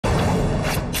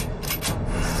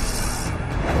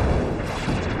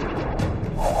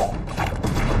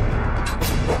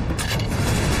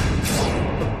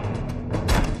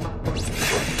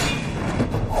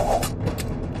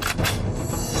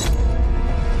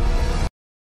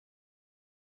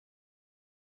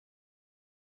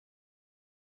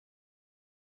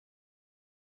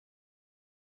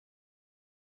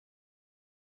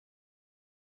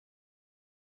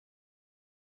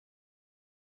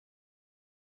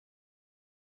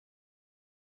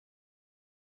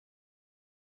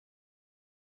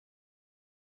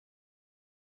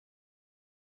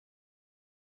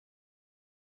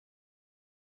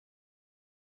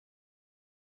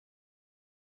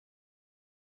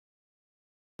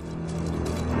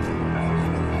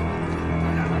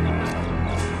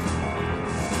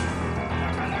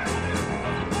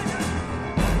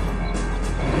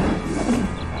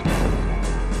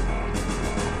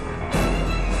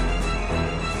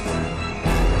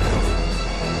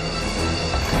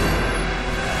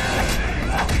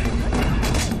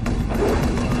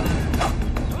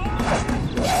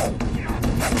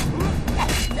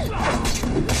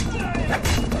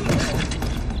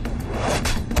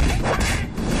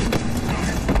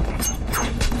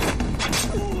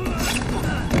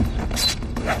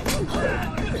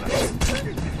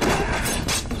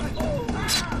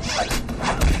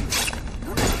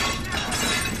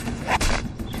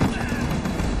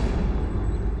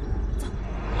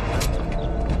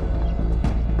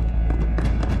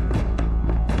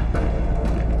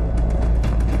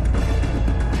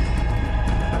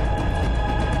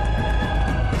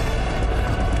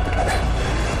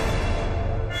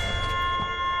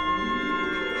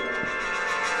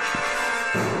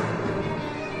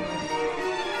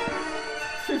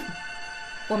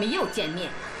我们又见面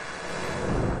了。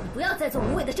你不要再做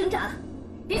无谓的挣扎了，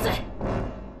闭嘴，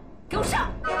给我上！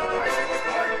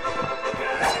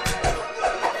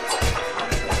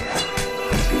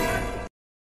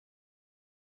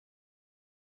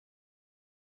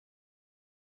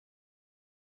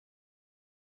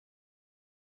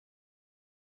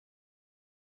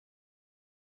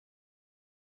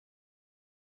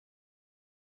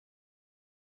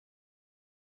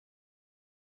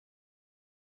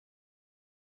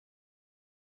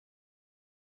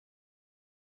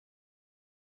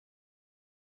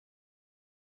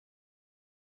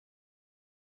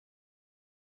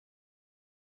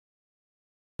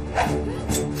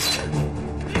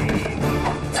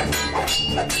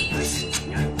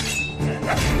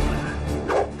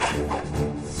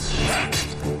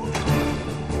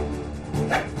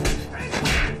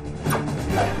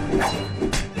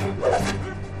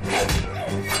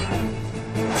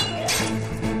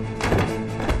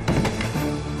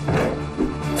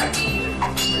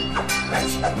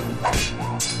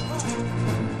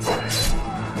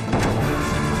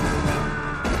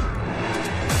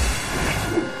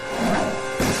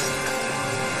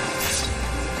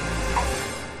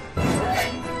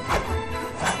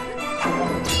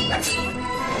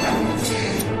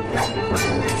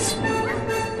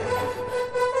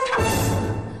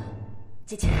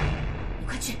姐姐，你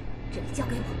快去，这里交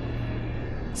给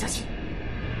我，小心。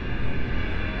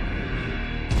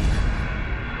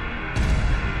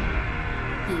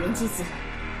一人击死，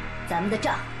咱们的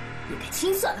账也该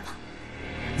清算了吧？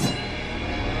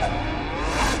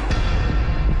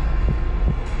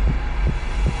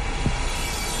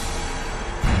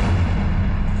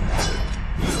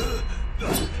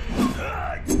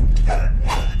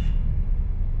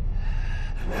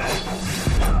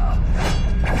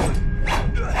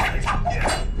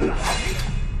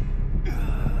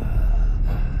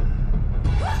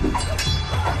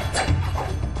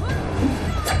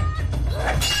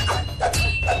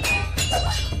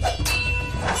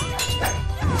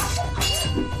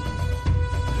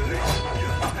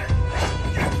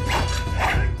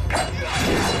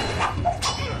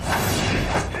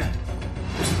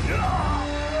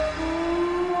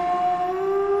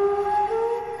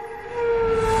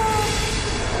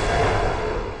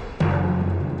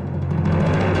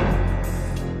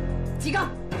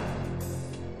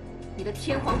你的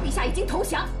天皇陛下已经投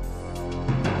降，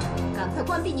赶快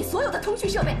关闭你所有的通讯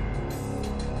设备。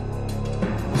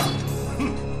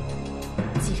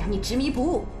既然你执迷不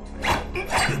悟，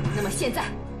那么现在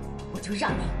我就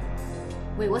让你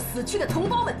为我死去的同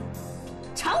胞们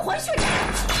偿还血债。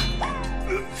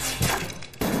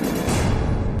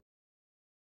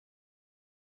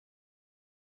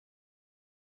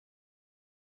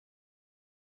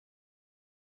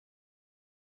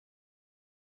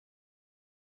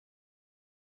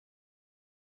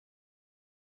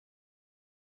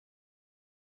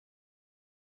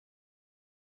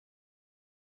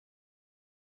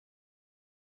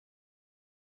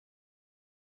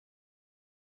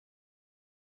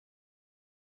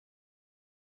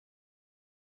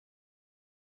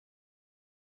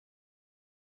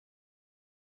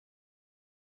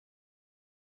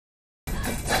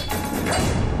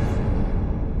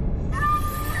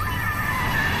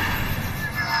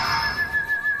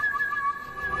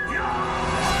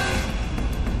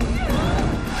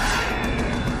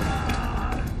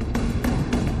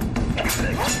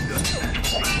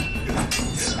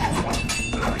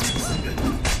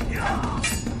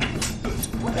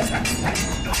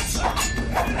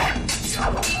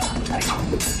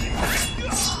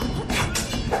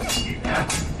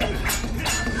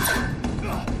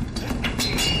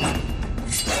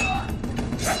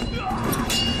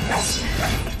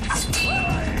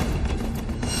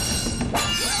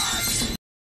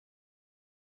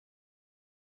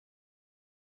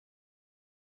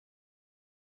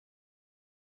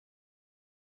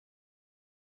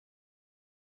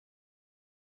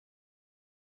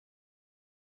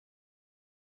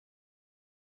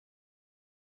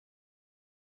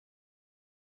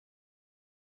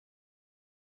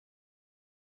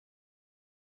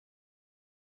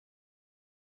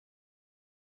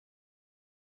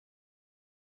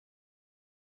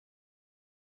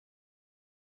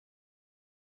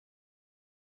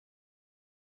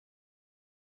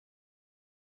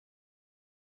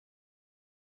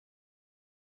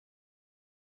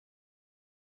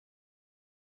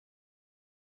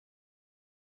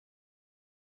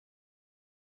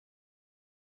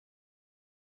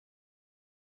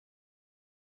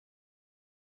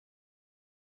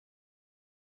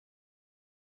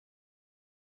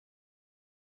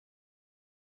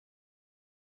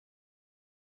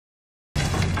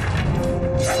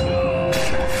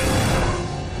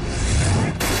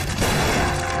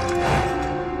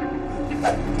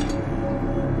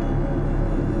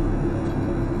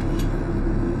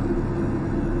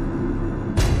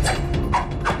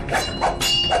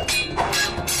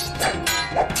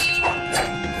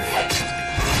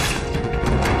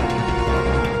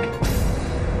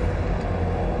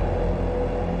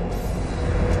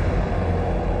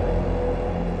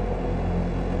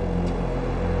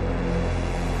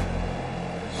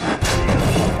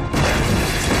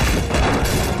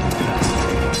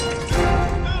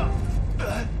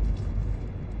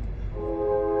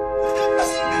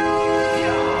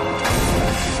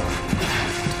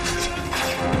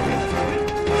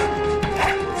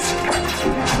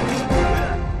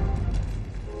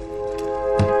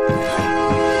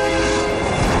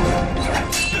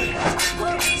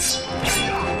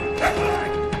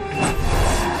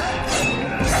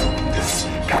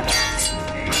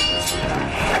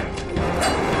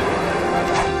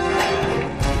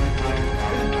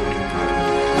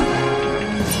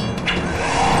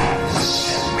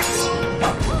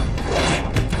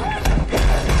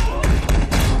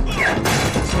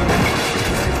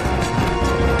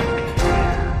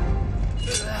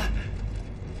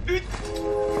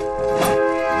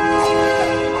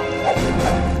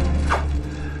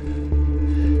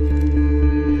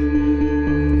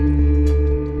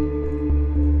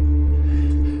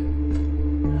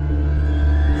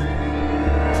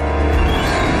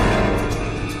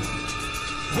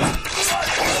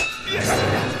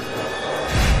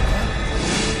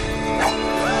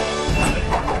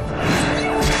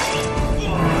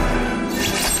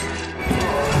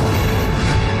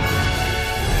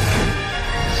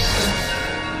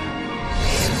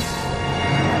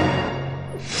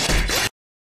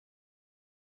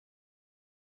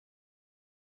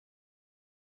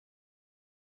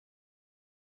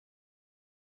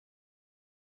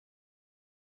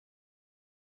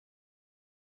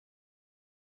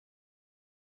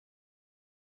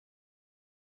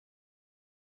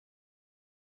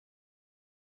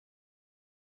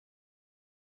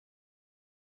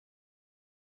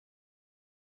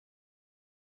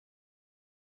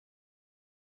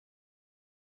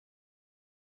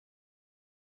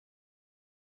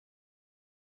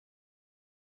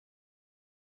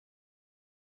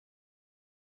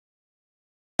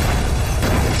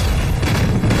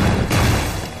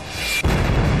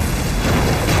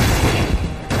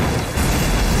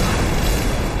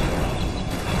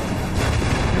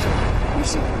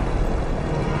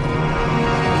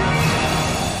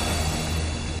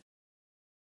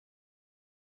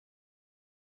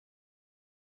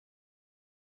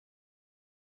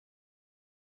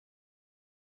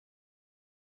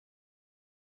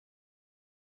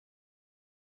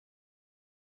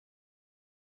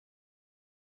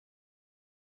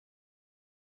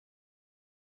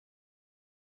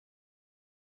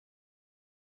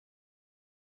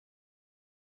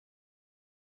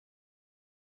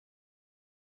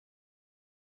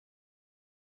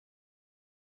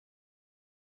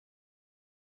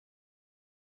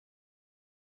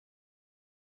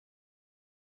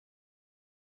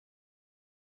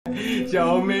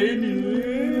小美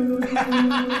女，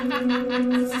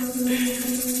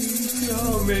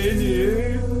小美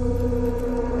女，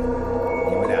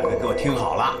你们两个给我听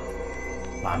好了，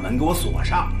把门给我锁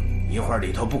上，一会儿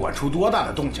里头不管出多大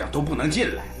的动静都不能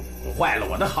进来，坏了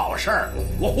我的好事儿，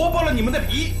我活剥了你们的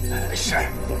皮。是。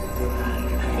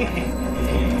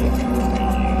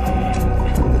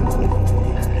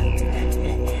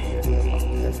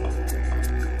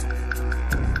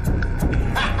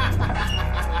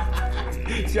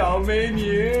小美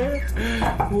女，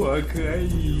我可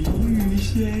以欲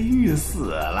仙欲死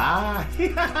了。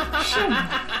是吗？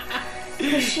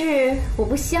可是我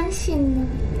不相信呢。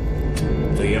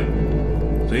嘴硬，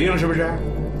嘴硬是不是？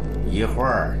一会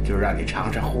儿就让你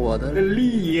尝尝我的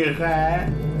厉害。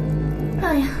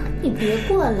哎呀，你别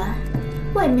过来，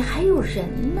外面还有人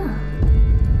呢。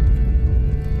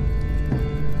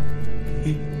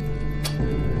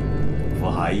不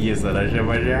好意思了，是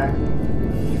不是？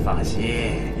你放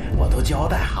心，我都交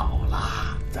代好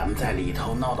了，咱们在里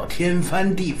头闹到天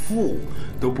翻地覆，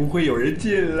都不会有人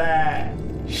进来。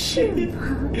是吗？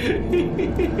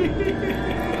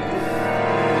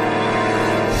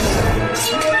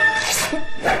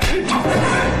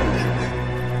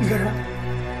你干什么？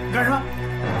你干什么？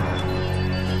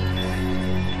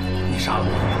你杀了我，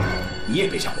你也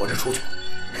别想活着出去。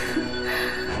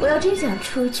我要真想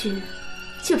出去，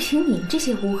就凭你们这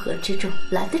些乌合之众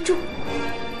拦得住。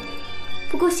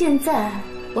不过现在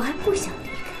我还不想离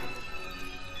开，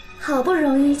好不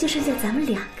容易就剩下咱们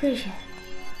2个人，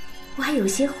我还有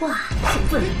些话想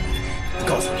问你。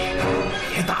告诉你，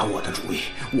别打我的主意，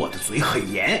我的嘴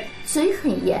很严。嘴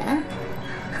很严？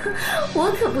我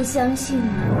可不相信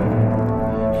呢。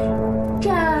这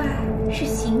儿是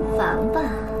刑房吧？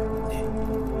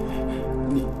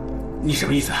你什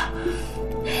么意思啊？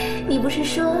你不是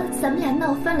说咱们俩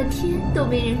闹翻了天都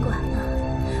没人管吗？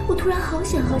我突然好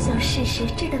想试试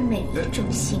这儿的每一种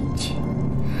刑具，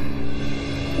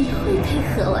你会配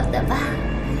合我的吧？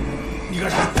你干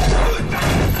啥？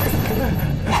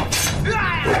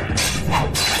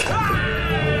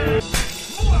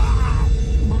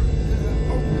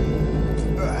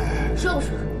说不说？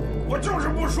我就是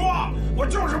不说，我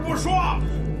就是不说。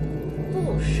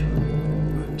不说？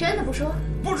真的不说？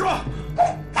不说。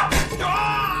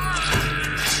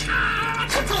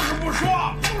我就是不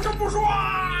说，就是不说。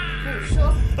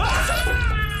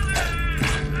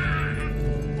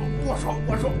不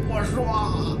说。我说。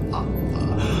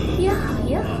也好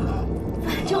也好，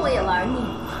反正我也玩腻，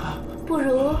不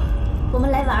如我们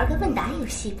来玩个问答游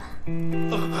戏吧。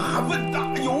问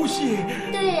答游戏？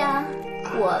对呀，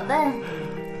我问，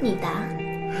你答。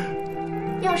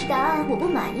要是答案我不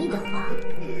满意的话，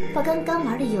把刚刚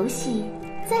玩的游戏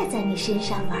再在你身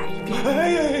上玩一遍。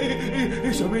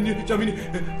哎，小美女，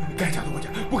该讲的我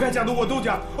讲，不该讲的我都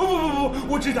讲。不，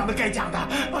我只讲的该讲的。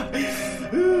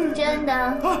真的？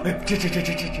啊，这。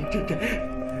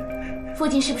附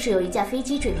近是不是有一架飞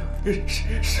机坠落？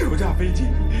是有架飞机。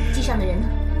机上的人呢？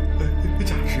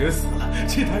驾驶员死了，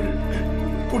其他人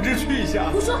不知去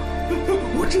向。胡说！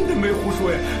我真的没胡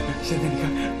说呀。现在你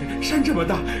看，山这么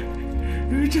大，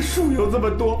这树有这么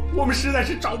多，我们实在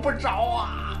是找不着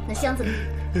啊。那箱子呢？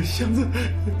箱子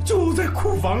就在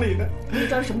库房里呢。你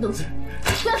装什么东西？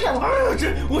不要骗我！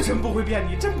我真不会骗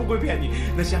你，真不会骗你。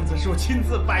那箱子是我亲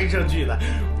自搬上去的。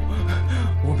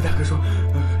我们大哥说，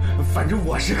反正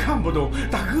我是看不懂，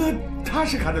大哥他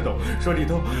是看得懂，说里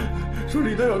头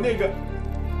有那个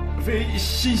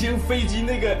新型飞机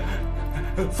那个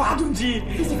发动机。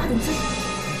飞机发动机？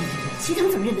齐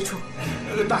藤怎么认得出？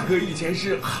大哥以前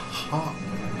是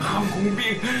航空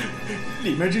兵，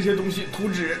里面这些东西图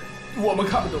纸我们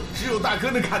看不懂，只有大哥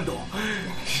能看懂。原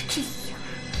来是这样。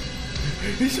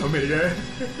小美人，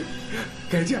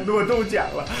该讲的我都讲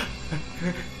了，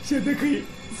现在可以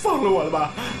放了我了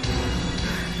吧？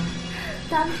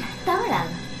当然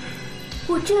了，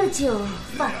我这就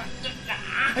放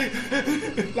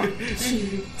让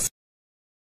去。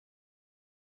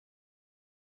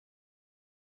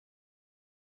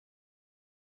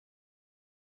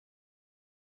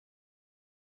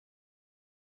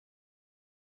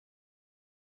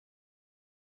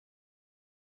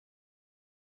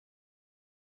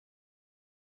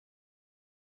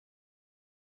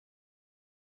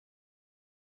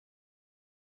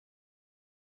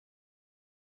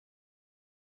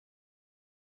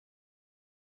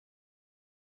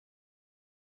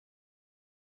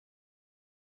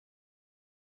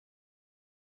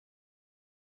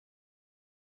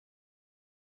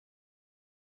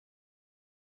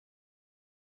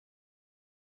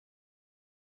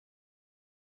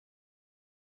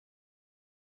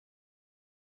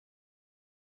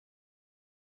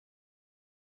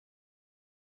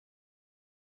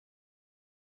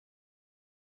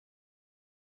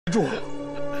住！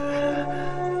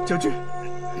将军，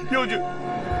将军，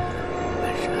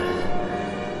半山，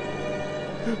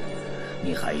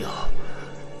你还有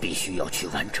必须要去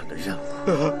完成的任务。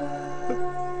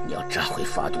你要炸毁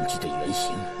发动机的原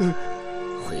型，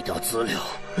毁掉资料，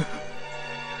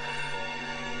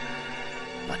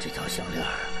把这条项链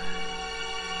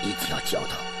一定要交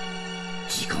到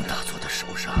吉冈大佐的手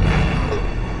上。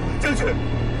将军，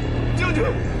将军，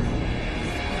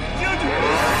将军！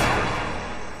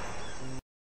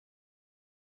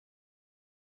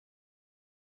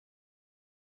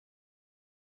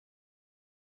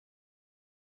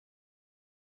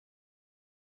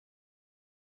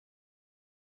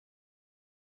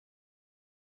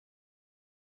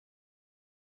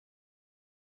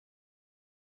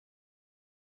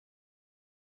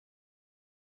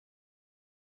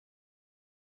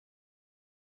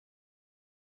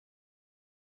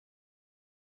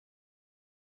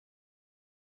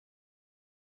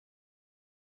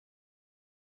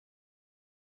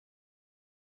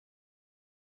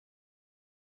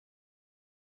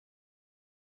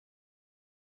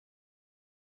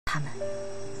他们，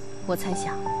我猜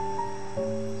想，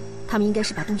他们应该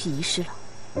是把东西遗失了，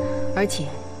而且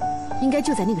应该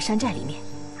就在那个山寨里面。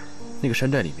那个山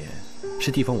寨里面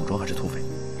是地方武装还是土匪？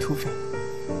土匪。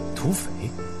土匪？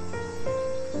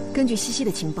根据西西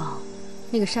的情报，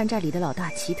那个山寨里的老大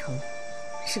齐藤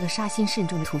是个杀心甚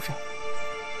重的土匪，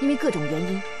因为各种原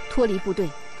因脱离部队，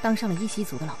当上了一西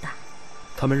族的老大。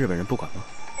他们日本人不管吗？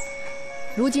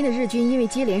如今的日军因为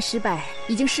接连失败，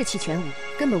已经士气全无，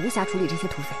根本无暇处理这些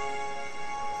土匪。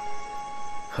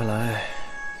看来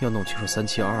要弄清楚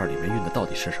3722里面运的到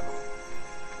底是什么，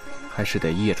还是得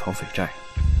一夜闯匪寨。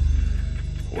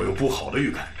我有不好的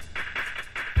预感，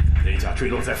那架坠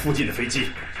落在附近的飞机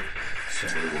是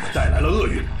为我们带来了厄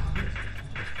运。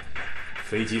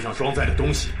飞机上装载的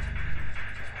东西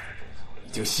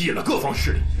已经吸引了各方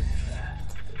势力，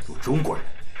有中国人、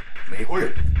美国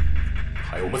人，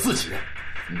还有我们自己人，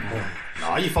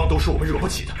哪一方都是我们惹不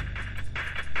起的。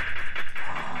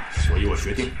所以我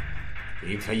决定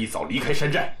明天一早离开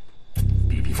山寨，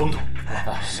避避风头。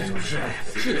是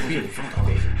的，避避风头。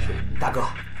大哥，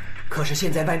可是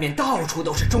现在外面到处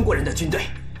都是中国人的军队，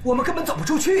我们根本走不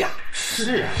出去呀。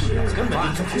是啊，根本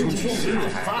走不出去。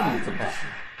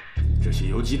这些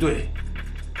游击队，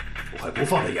我还不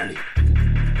放在眼里。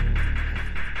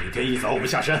明天一早我们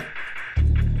下山，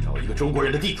找一个中国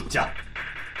人的地主家，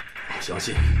我相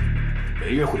信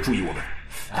没人会注意我们。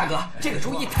大哥，这个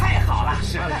主意太好了！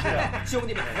是，兄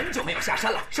弟们很久没有下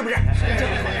山了，是不是？这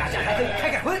以后大家还可以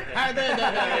开荤。哎，对。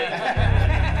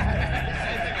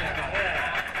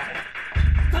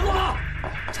大哥，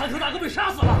长头大哥被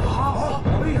杀死了！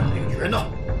哎呀，女人呢？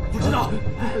不知道，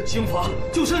刑房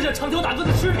就剩下长头大哥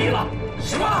的尸体了。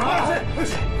什么？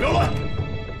不要乱！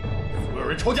所有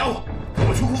人抄家伙，跟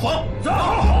我去库房。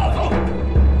走。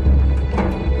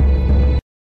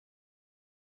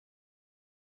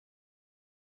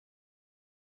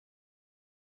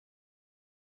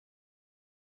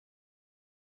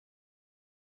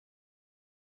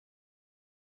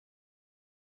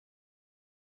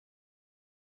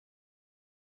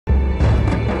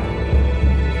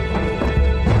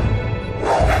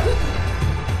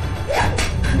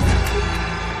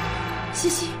西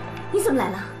西，你怎么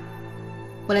来了？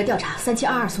我来调查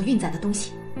3722所运载的东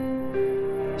西。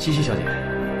西西小姐，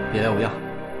别来无恙。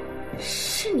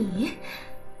是你？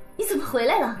你怎么回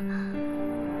来了？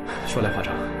说来话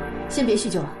长。先别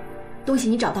叙旧了，东西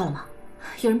你找到了吗？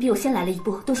有人比我先来了一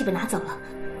步，东西被拿走了。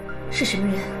是什么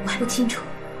人我还不清楚。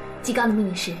吉冈的命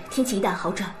令是，天气一旦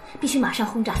好转，必须马上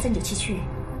轰炸397区域。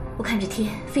我看着天，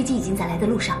飞机已经在来的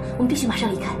路上，我们必须马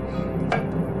上离开。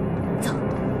走。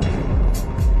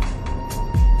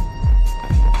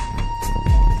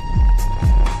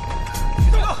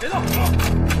别动！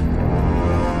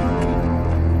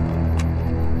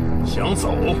想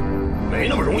走，没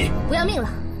那么容易。不要命了！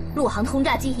陆航的轰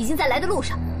炸机已经在来的路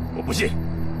上。我不信，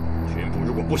军部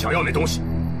如果不想要那东西，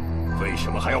为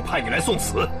什么还要派你来送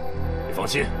死？你放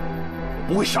心，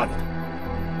我不会杀你的。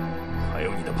还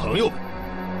有你的朋友们，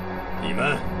你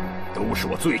们都是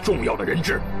我最重要的人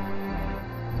质。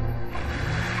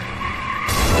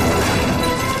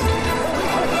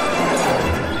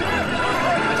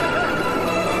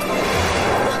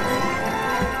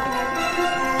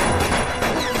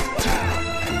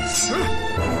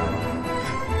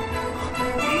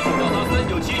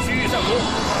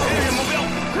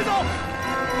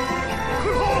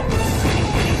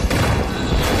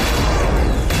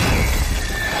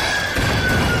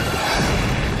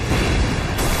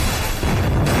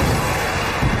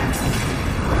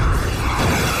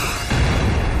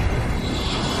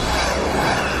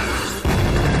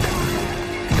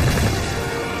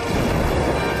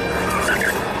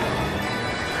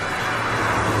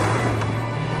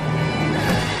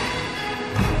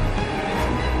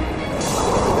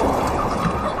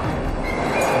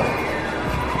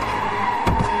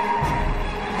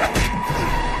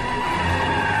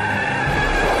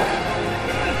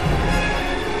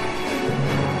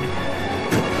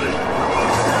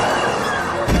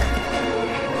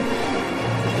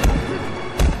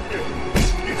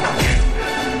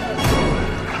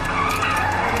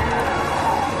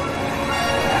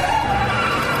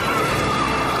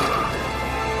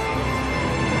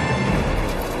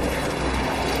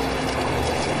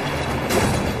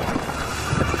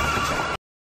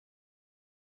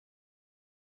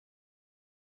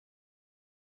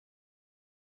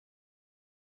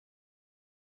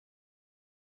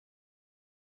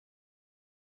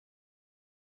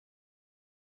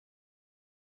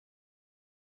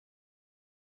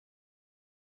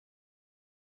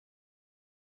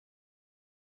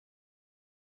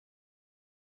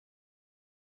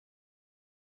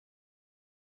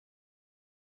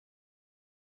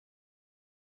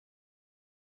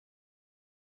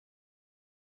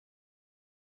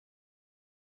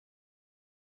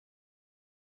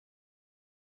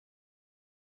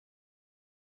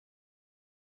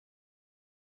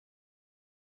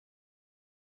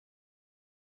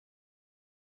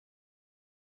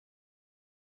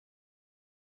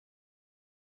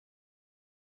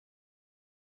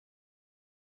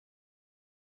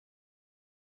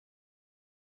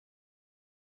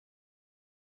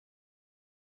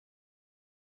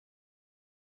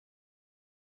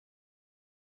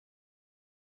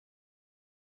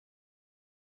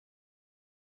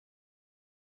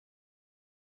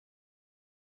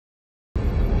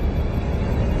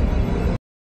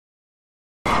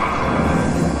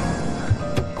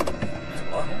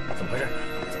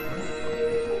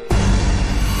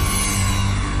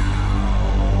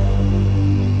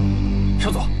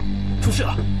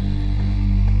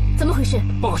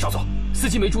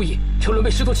没注意，车轮被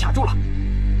石头卡住了。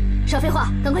少废话，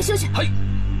赶快休息。嘿。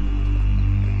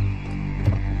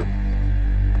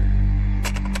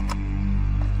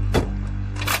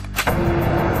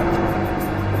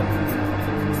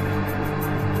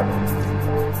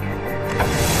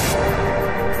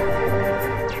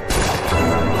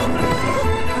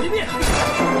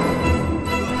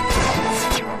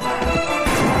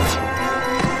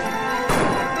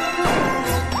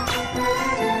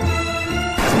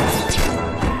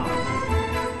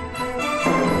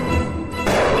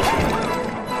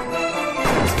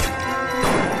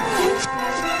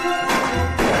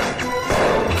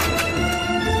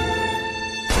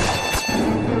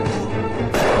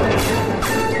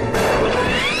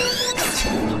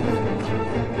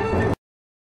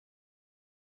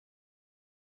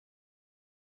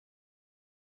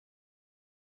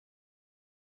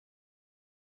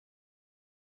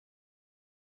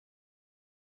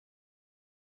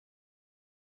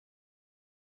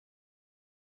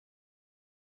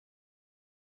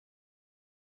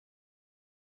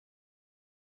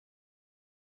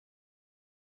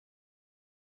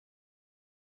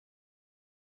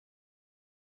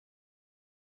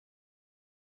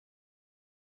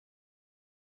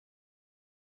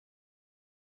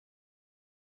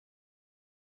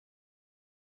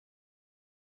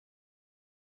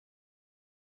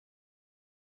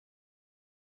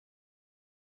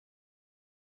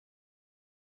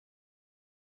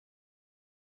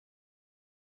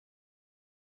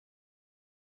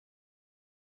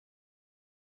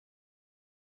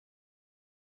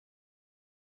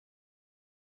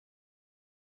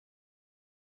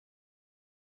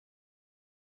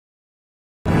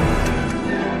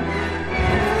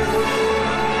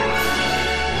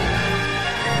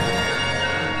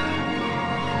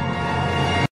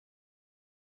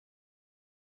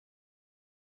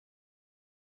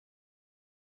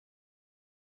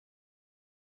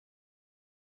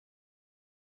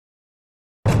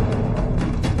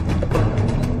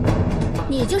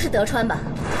 你就是德川吧？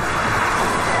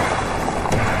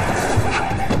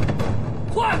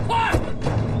快！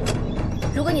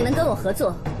如果你能跟我合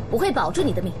作，我会保住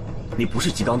你的命。你不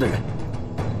是吉冈的人，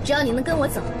只要你能跟我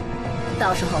走，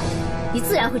到时候你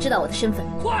自然会知道我的身份。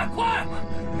快！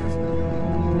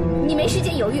你没时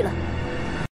间犹豫了。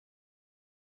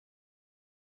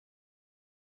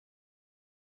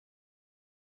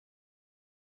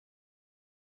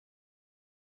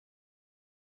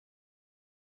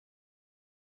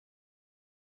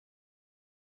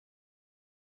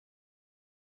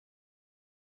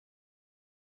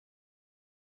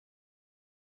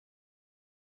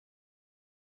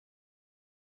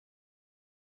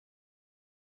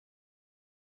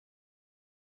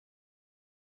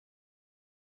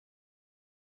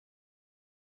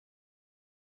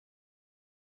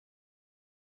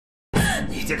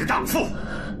你这个荡妇，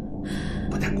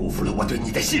不但辜负了我对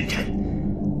你的信任，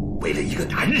为了一个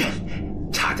男人，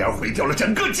差点毁掉了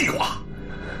整个计划，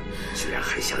居然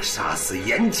还想杀死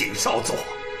岩井少佐。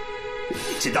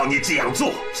你知道你这样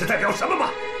做是代表什么吗？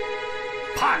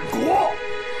叛国！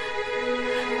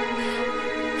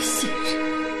信任？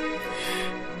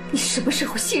你什么时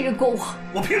候信任过我？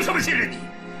我凭什么信任你？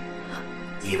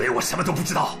你以为我什么都不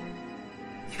知道？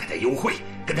你跟他幽会，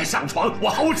跟他上床，我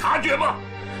毫无察觉吗？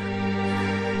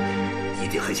一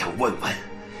定很想问问，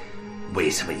为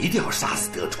什么一定要杀死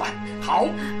德川？好，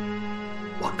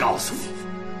我告诉你，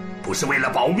不是为了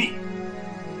保命，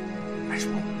而是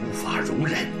我无法容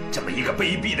忍这么一个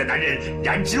卑鄙的男人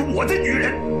染指我的女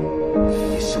人。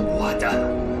你是我的，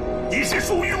你是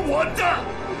属于我的，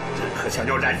任何想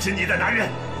要染指你的男人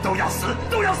都要死，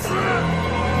都要死！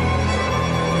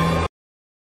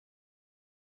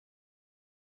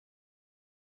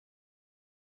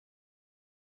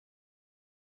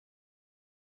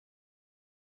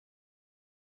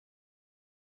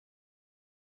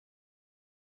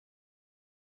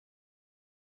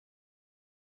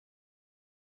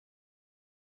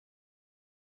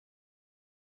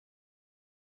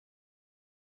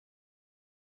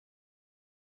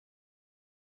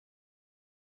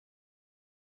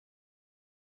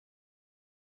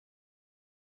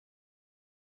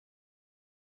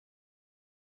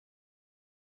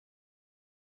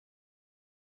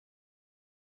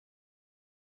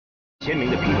签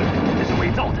名的批文，这是伪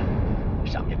造的，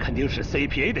上面肯定是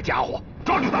CPA 的家伙，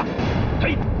抓住他！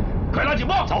嘿，快拉警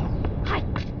报！走，嗨！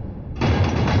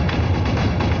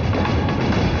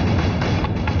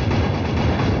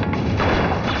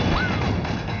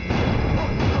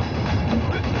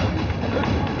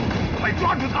快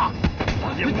抓住他！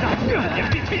严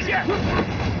密切线！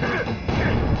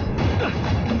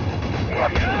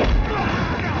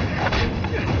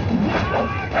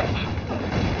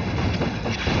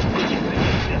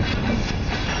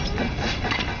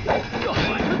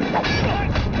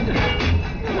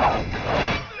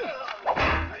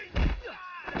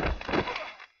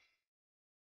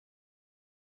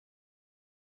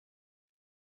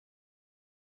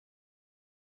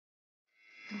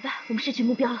我们失去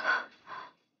目标了，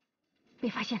被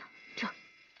发现了，撤！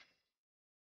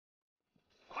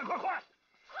快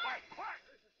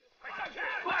下去！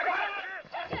快！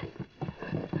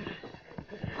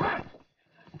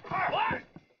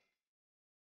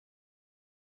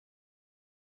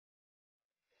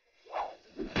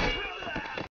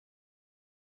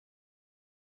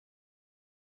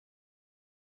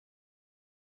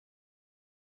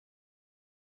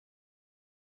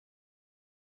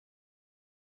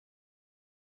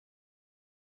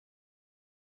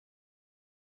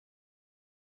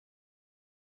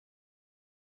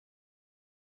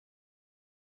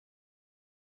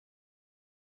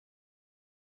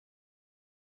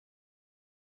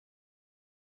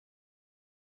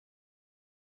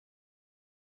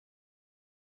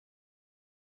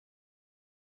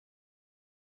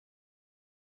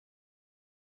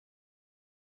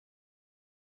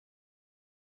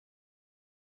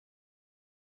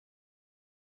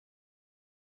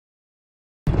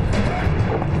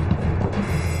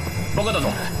报告大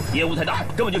总，烟雾太大，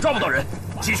根本就抓不到人。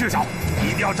继续找，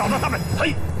一定要找到他们。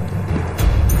嘿。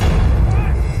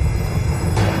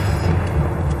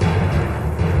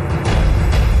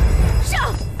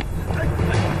上！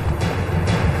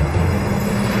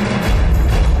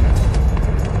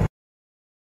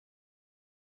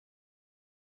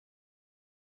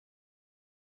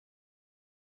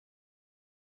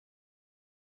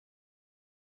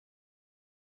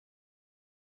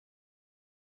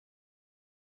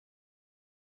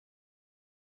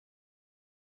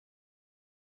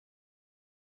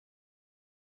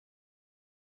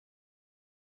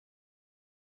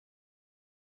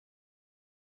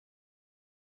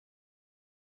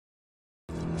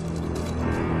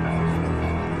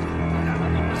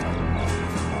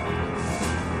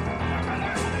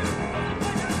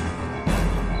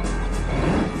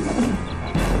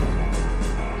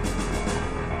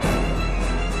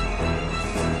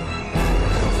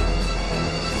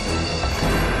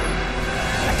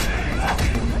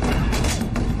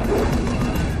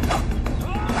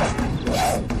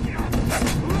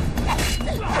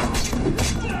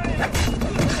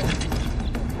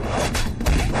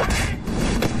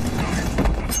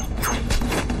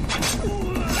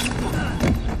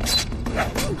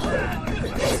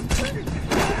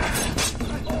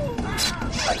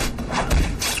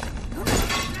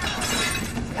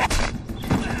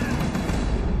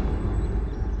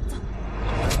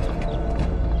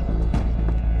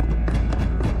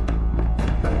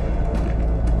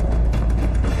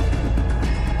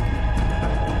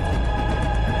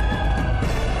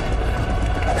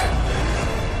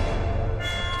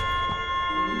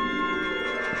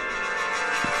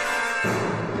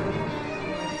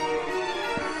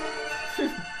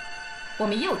我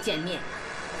们又见面了，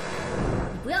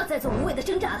你不要再做无谓的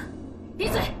挣扎了，闭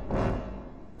嘴，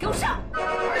给我上！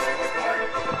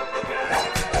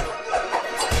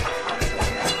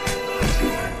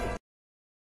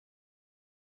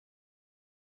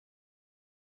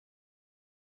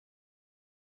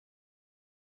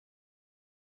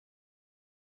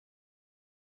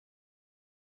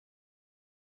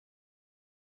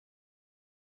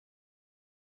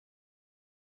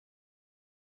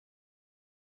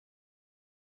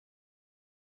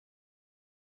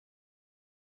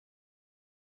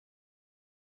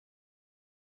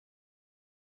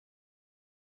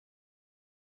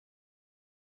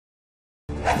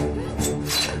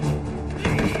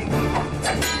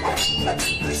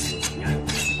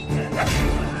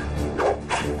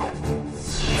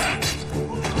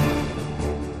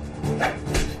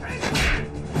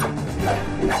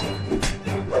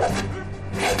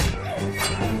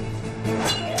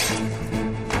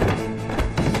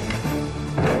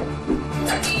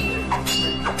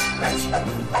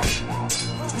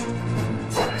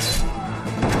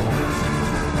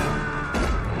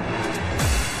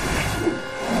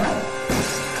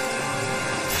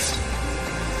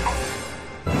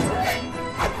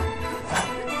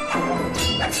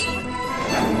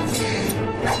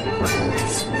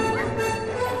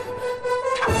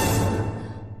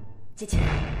姐姐，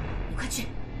你快去，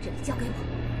这里交给我，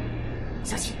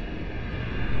小心。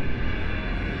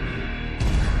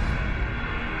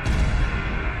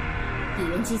一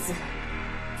人击死，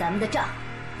咱们的账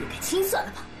也该清算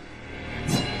了吧？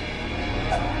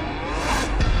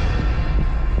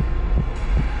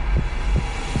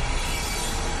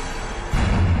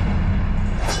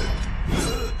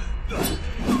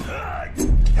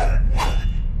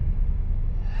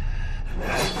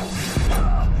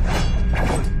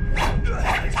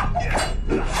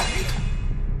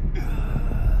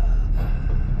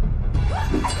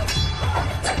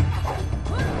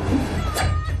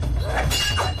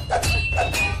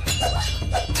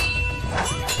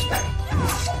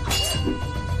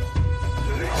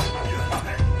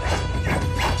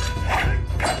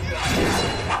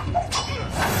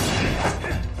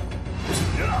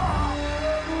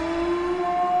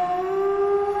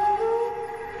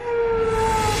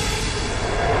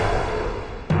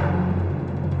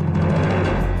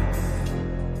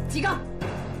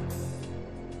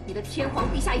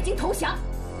下已经投降，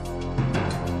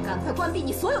赶快关闭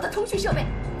你所有的通讯设备。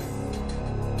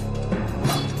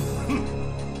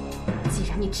既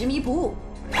然你执迷不悟，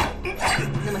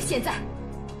那么现在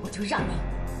我就让你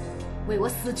为我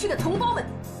死去的同胞们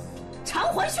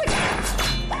偿还血债。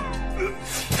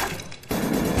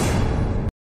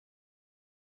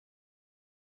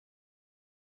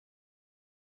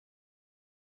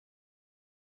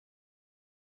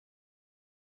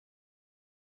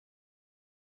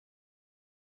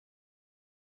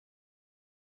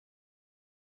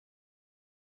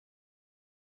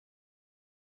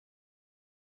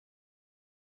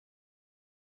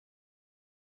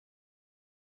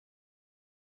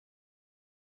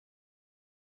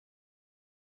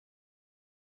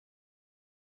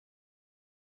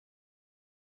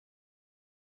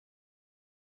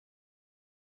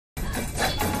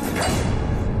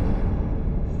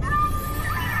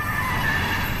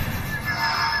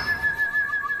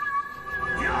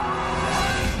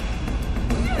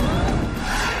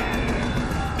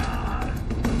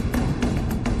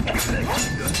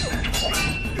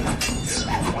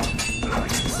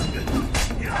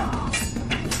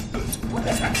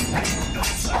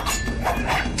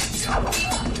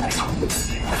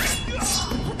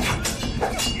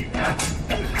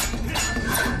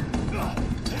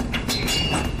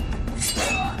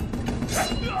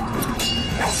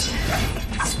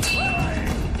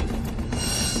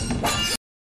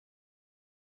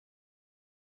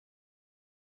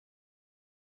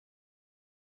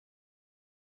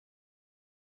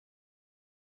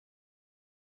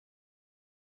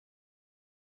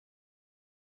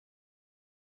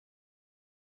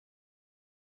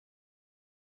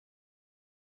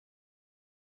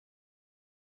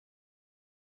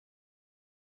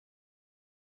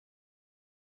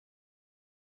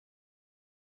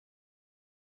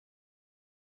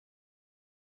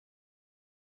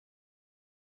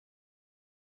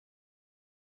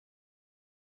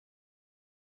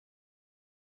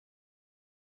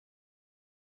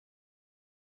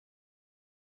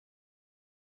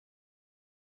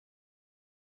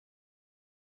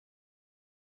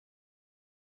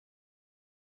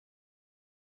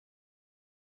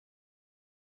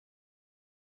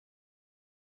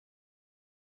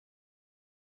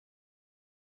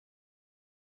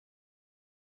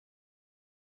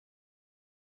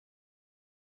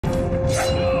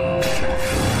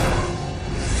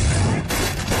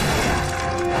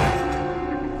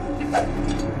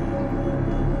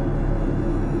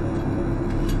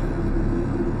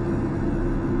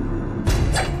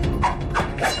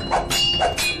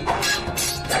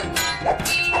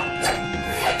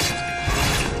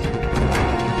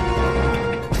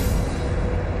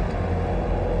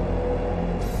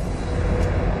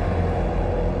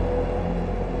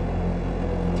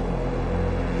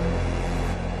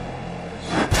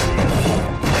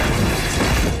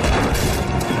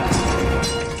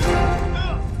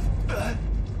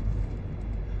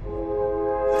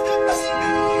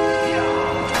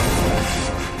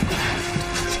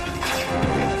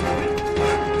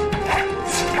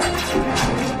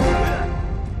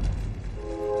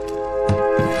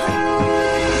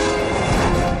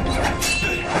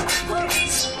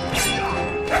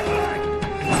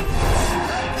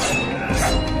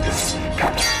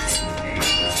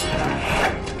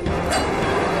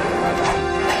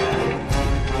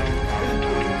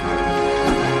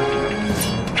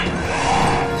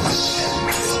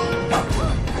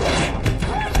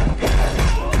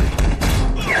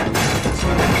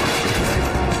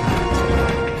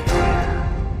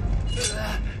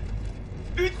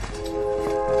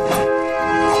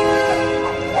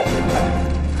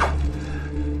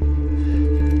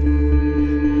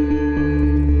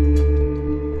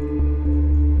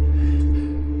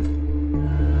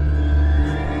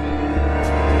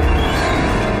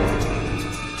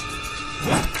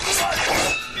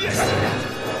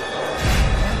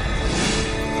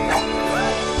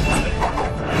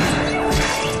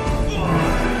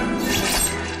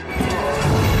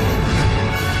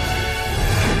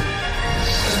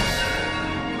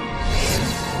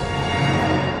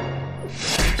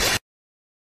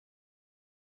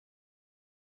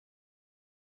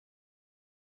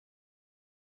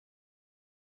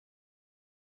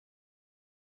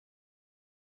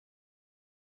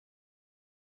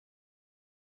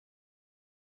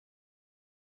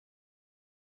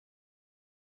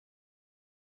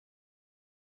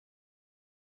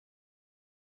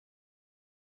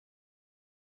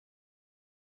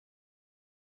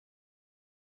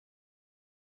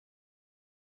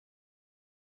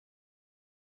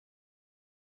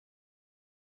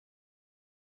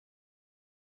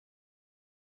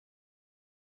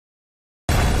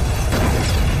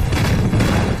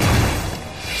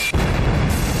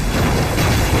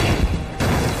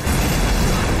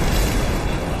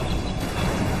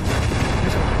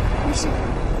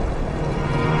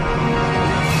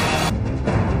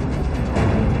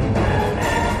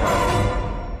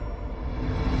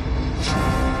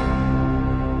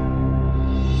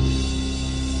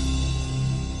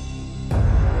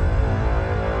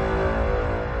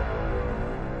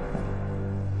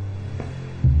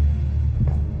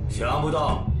不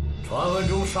到传闻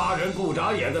中杀人不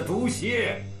眨眼的毒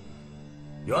蝎，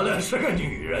原来是个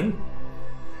女人。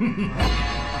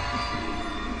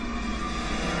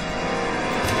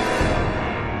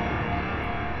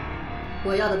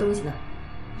我要的东西呢？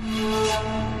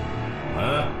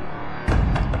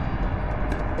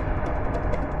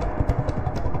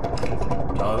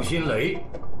掌心雷，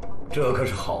这可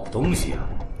是好东西啊！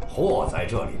货在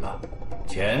这里了，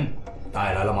钱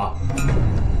带来了吗？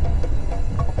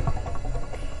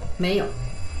没有。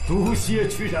毒蝎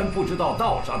居然不知道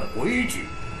道上的规矩。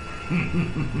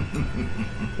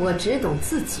我只懂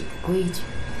自己的规矩。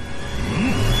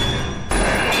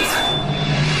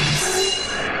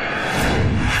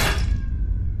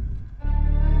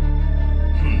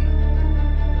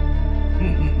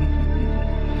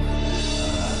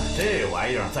这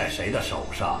玩意儿在谁的手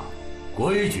上，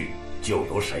规矩就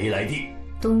由谁来定。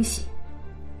东西，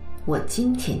我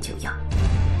今天就要。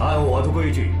按我的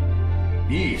规矩，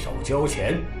一手交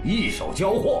钱，一手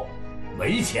交货，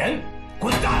没钱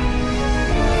滚蛋！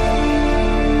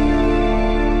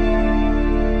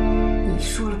你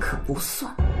说了可不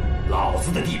算。老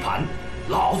子的地盘，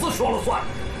老子说了算。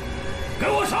给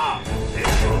我上！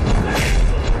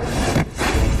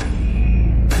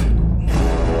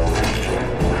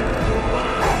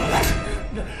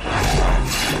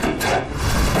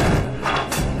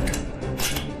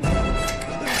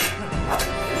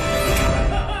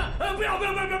不要！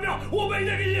我没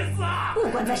这个意思啊！不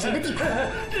管在谁的地盘，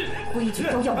规矩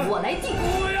都要我来定。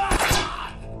不要！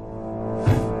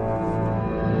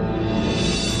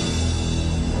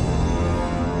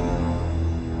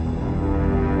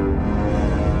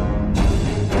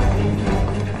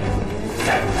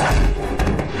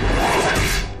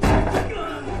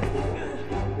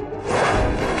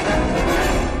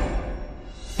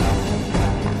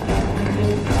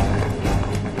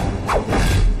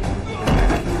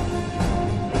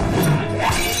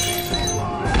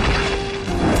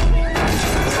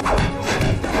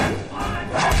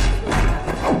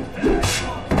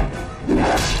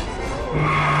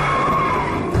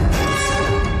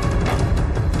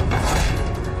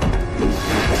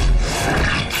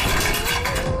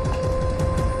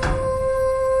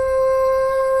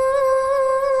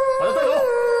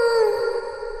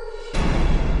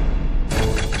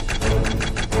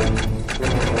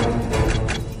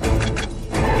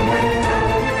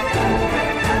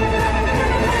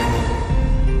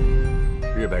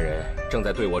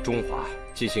对我中华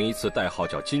进行一次代号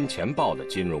叫“金钱豹”的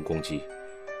金融攻击。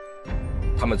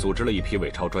他们组织了一批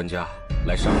伪钞专家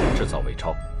来上海制造伪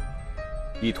钞，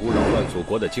意图扰乱祖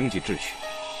国的经济秩序。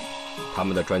他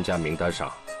们的专家名单上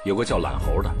有个叫懒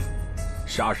猴的，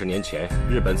是20年前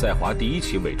日本在华第1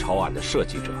起伪钞案的设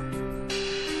计者。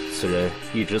此人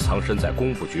一直藏身在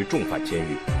工部局重犯监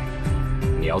狱。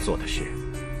你要做的是，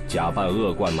假扮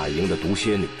恶贯满盈的毒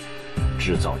蝎女，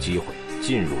制造机会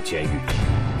进入监狱。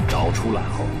找出懒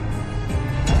猴。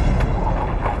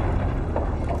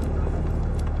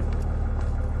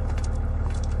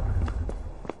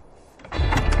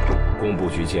工部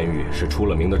局监狱是出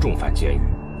了名的重犯监狱，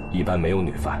一般没有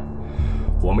女犯。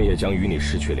我们也将与你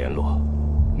失去联络。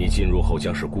你进入后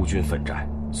将是孤军奋战，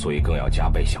所以更要加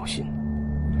倍小心。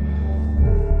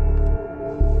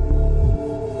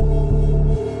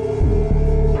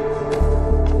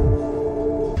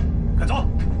快走！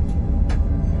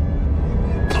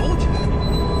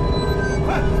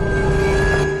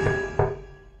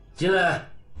进来，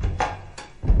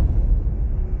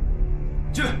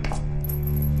进来。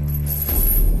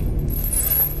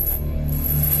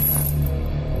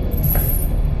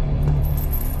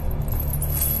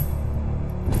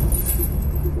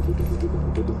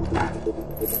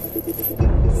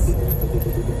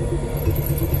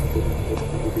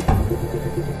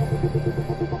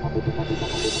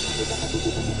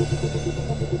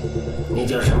你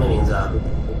叫什么名字啊？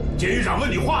监狱长问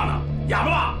你话呢，哑巴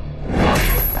了。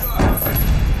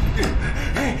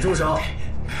住手！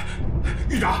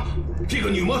狱长，这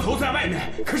个女魔头在外面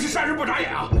可是杀人不眨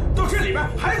眼啊，到这里边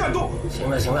还敢动？行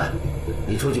了，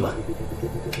你出去吧。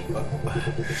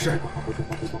是。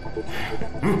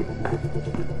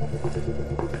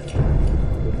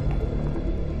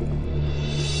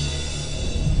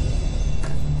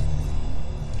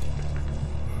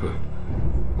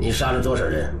你杀了多少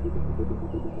人？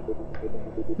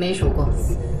没数过。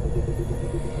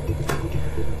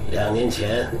2年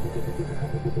前，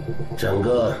整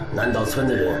个南岛村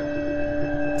的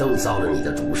人都遭了你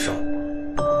的毒手。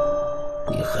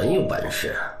你很有本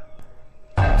事，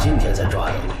今天才抓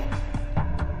到你。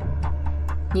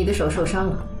你的手受伤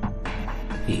了。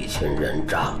一群人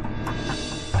渣。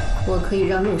我可以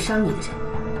让弄伤你的人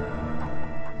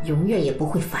永远也不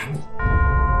会烦你。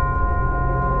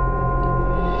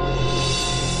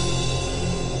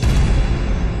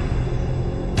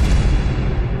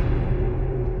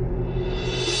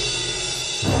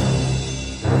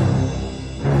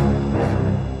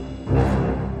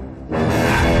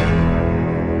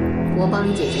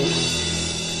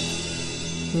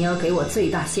要给我最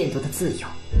大限度的自由。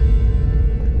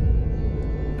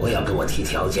不要跟我提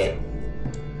条件。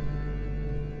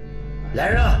来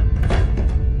人啊！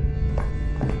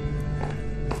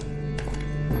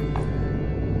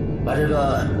把这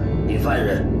个女犯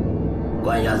人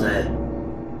关押在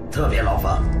特别牢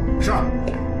房。是。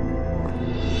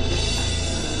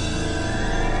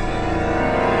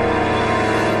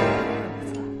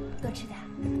多吃点。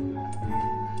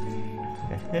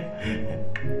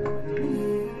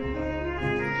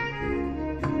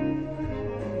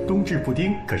冬至布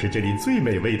丁可是这里最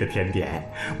美味的甜点，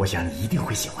我想你一定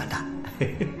会喜欢的。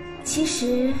其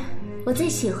实我最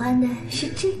喜欢的是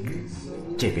这个。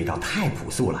这味道太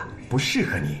朴素了，不适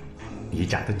合你。你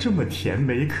长得这么甜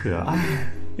美可爱，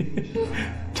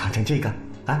尝尝这个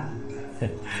啊。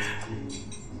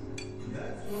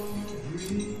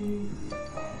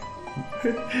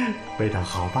味道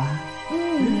好吧？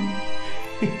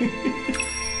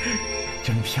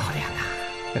真漂亮啊！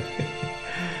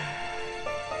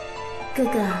哥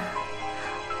哥，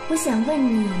我想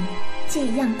问你借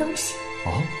一样东西。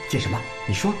哦，借什么？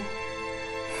你说。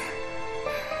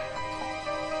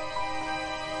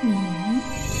你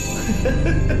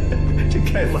这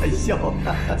开玩笑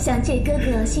想借哥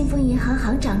哥信丰银行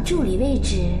行长助理位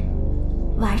置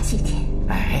玩几天。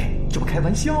哎，这不开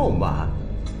玩笑吗？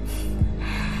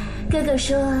哥哥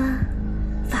说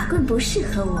法棍不适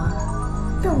合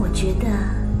我，但我觉得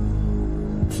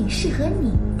挺适合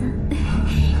你的。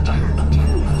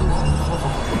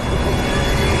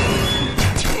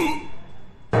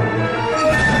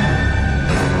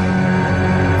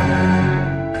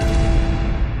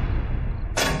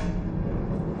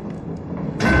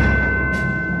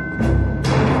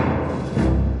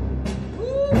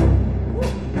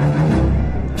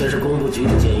这是工部局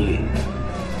的监狱，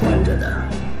关着的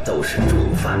都是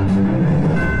重犯，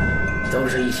都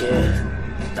是一些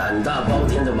胆大包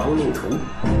天的亡命徒。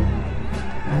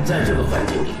在这个环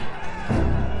境里，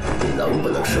你能不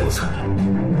能生存，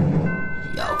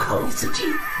要靠你自己。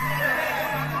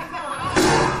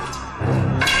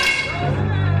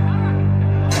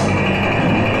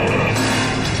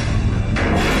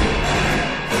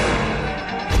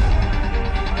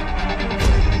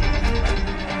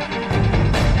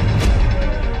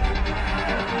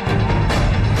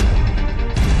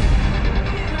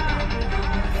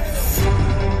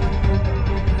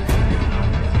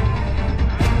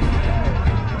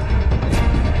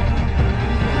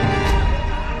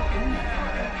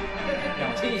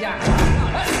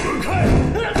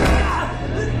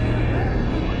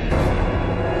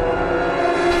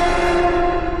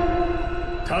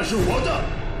他是我的。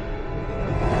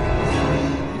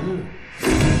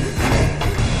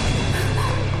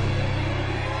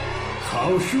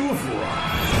好舒服啊！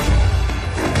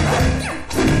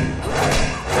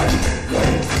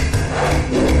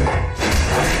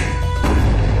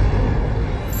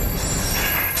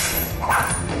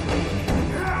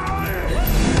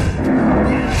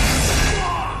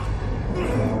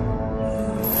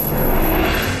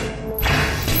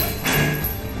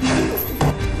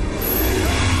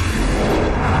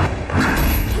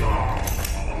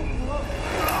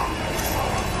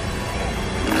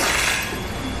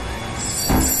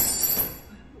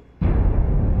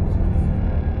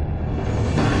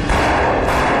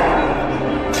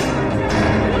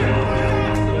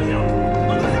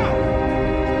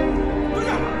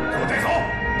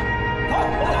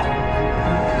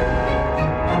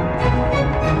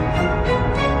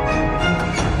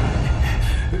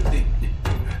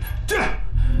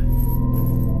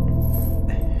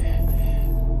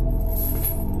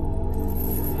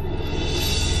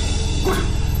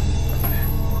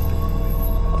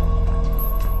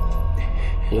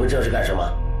你们这是干什么？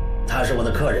他是我的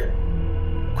客人，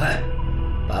快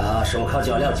把手铐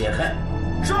脚镣解开。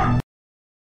是。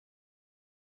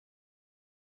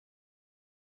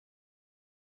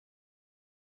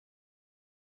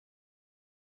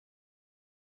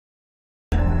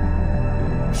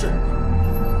是。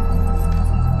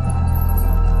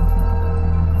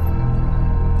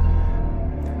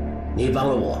你帮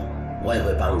了我，我也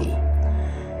会帮你。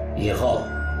以后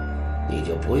你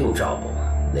就不用照顾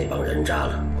那帮人渣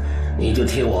了，你就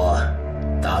替我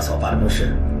打扫办公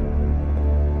室，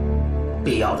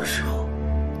必要的时候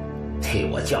替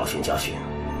我教训教训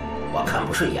我看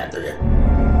不顺眼的人。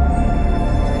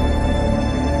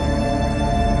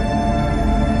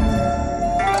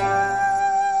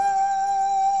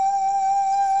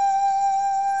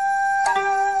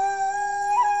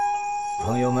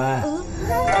朋友们，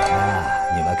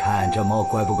你们看这猫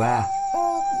乖不乖啊？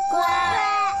乖。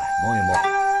摸一摸，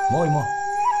摸一摸。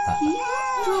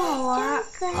真好玩。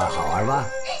好玩吧？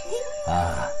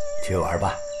去玩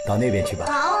吧。到那边去吧。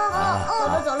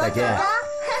好，走了，再见，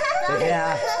再见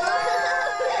啊！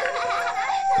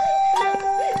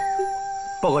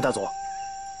报告大佐，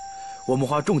我们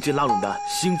花重金拉拢的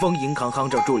兴丰银行行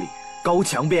长助理高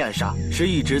强被暗杀，是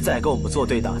一直在跟我们作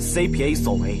对的 CPA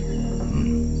所为。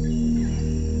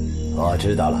我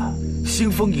知道了。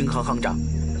兴丰银行行长，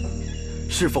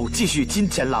是否继续金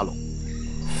钱拉拢？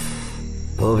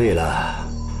不必了，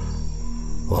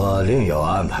我另有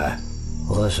安排。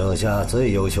我手下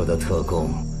最优秀的特工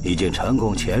已经成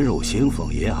功潜入兴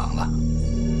丰银行了。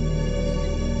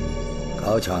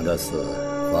高强的死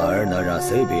反而能让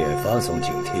CBA 放松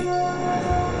警惕，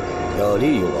有利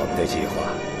于我们的计划。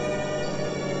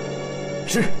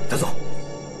是，大总。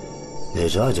你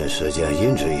抓紧时间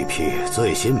印制一批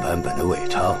最新版本的伪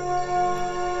钞，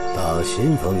到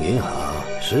兴丰银行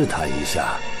试探一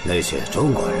下那些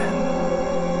中国人。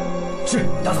是，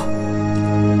大总。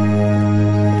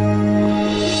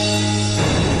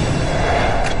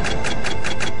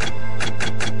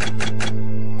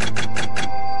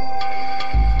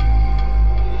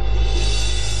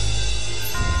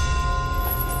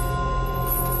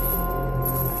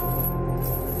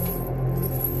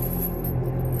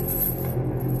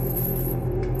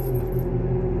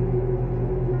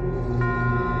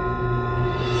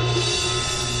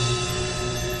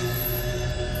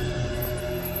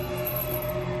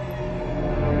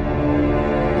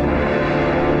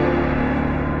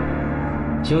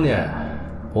兄弟，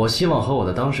我希望和我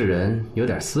的当事人有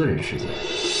点私人时间。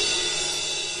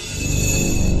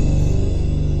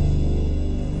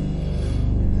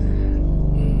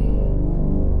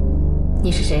你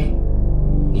是谁？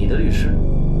你的律师。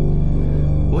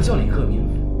我叫李克明，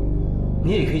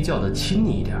你也可以叫得亲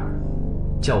昵一点，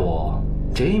叫我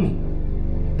Jamie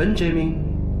Benjamin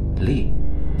Lee。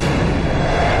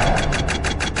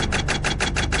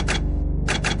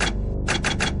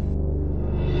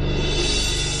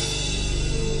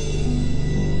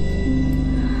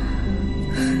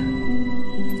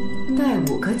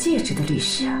戒指的律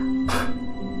师啊？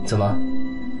怎么，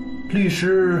律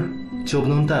师就不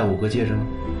能戴5个戒指吗？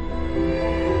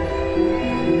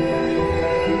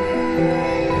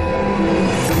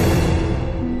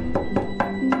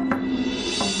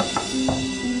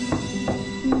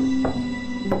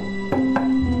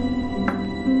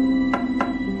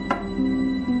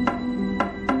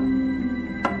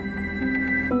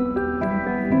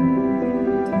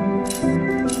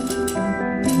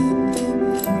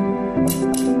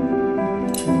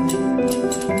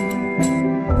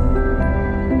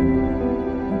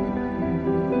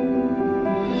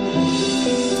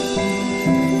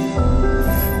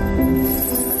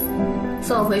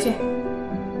送我回去，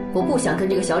我不想跟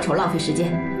这个小丑浪费时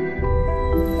间。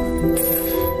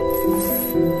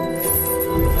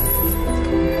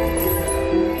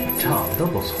长得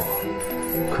不错，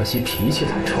可惜脾气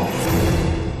太臭。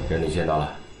人你见到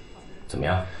了，怎么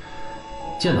样？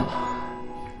见到了，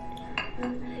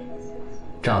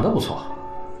长得不错，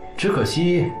只可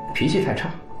惜脾气太差。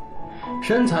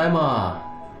身材嘛，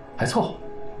还凑合。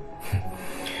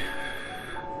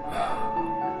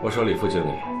我说李副经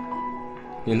理，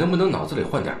你能不能脑子里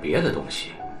换点别的东西，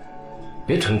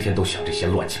别成天都想这些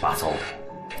乱七八糟的。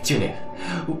经理，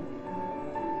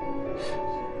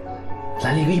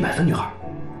来了一个100分女孩。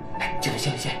哎，经理，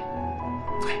先。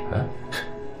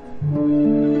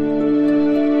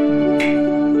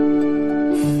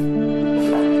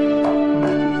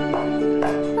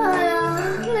哎呀，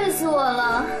累死我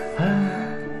了！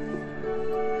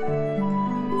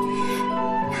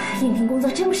应聘工作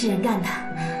真不是人干的。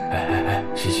哎，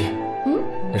西西，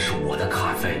那是我的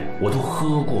咖啡，我都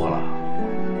喝过了。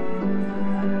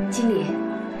经理，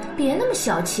别那么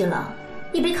小气了，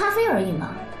一杯咖啡而已嘛。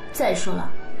再说了，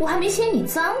我还没嫌你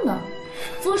脏呢。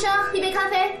服务生，一杯咖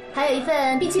啡，还有一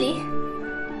份冰淇淋。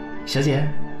小姐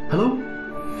 ，Hello。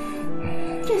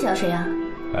这小谁啊？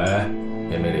哎，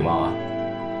别没礼貌啊！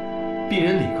鄙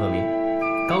人李克明，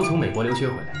刚从美国留学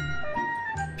回来，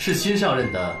是新上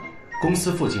任的公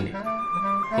司副经理。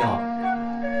你好。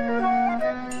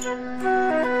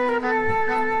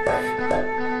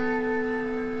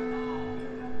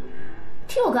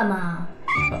踢我干嘛？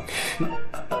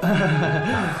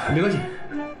没关系，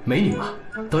美女嘛，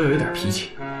都要有点脾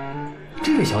气。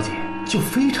这位小姐就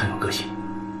非常有个性。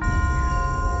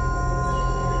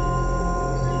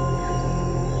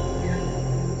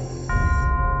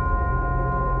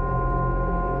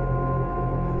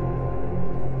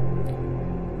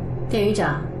典狱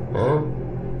长，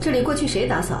这里过去谁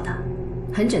打扫的？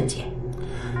很整洁。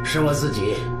是我自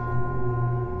己。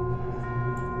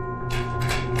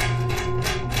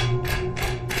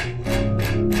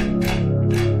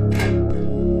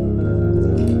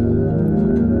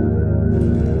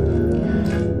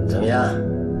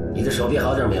的手臂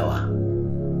好点没有啊？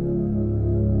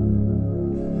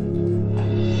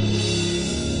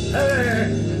哎，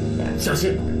小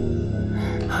心！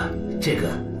啊，这个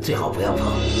最好不要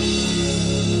碰。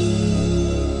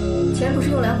钱不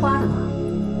是用来花的吗？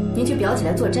您却裱起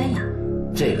来做毡呀？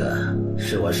这个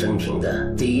是我生平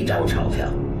的第一张钞票，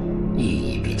意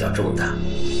义比较重大。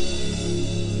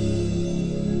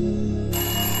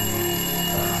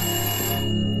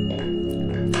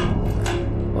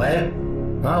喂，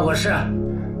啊，我是，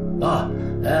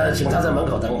请他在门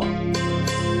口等我。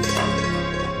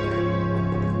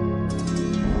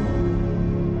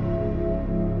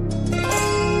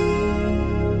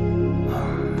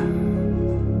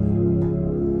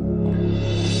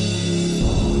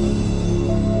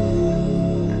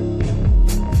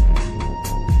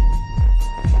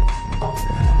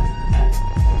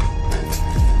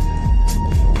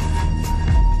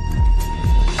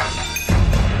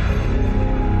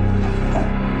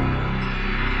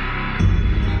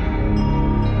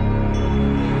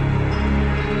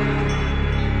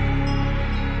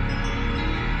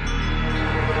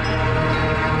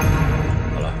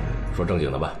说正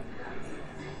经的吧，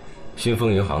新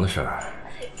丰银行的事儿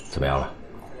怎么样了？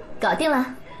搞定了，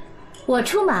我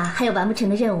出马还有完不成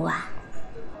的任务啊！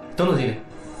等等，经理，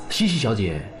西西小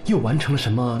姐又完成了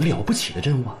什么了不起的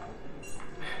任务啊？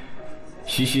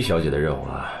西西小姐的任务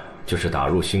啊，就是打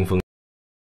入新丰。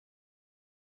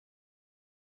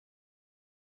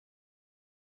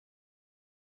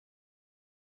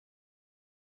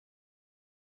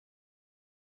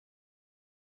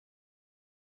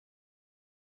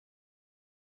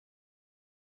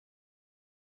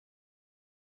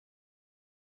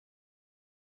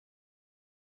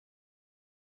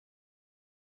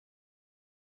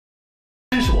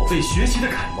真是我辈学习的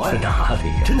楷模呀！哪里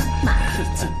呀？真的，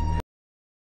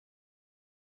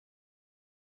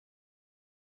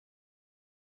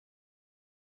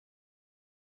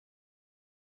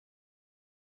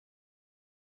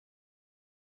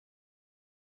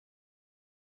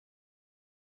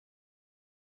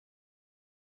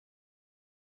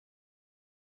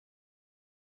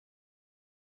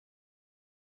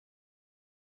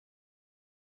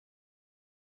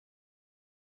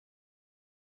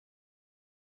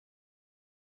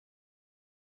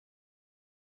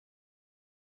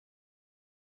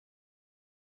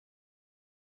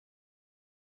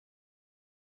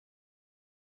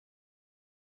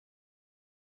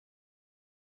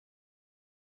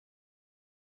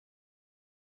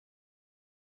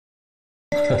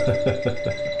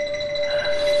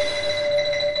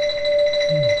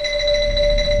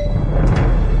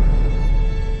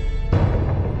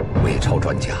伪钞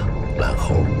专家蓝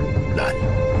猴，男，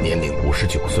年龄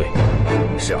59岁，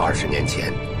是20年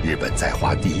前日本在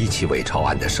华第1起伪钞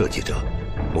案的设计者。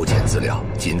目前资料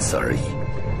仅此而已。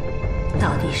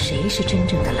到底谁是真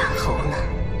正的蓝猴呢？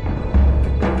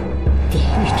典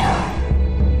狱长？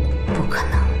不可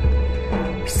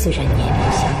能。虽然年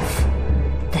龄相符，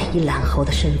但以蓝猴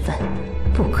的身份，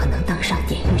不可能当上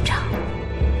典狱长。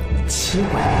奇闻，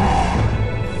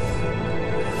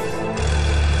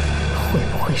会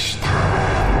不会是他？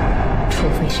除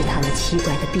非是他那奇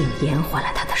怪的病延缓了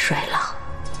他的衰老，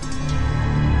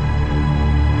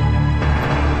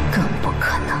更不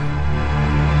可能。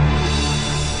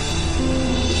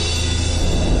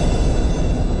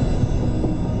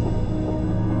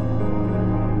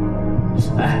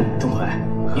哎，钟馗，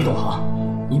你懂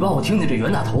行，你帮我听听这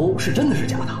袁大头是真的是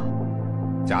假的？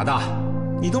假的，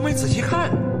你都没仔细看，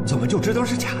怎么就知道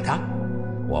是假的？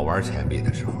我玩钱币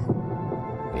的时候，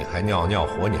你还尿尿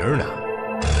和泥呢。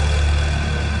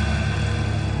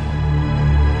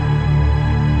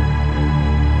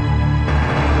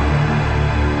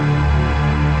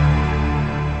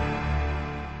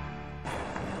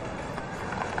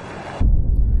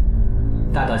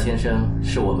大道先生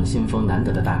是我们新丰难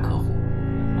得的大客户，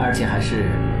而且还是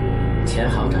前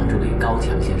行长助理高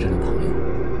强先生的朋友，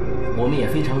我们也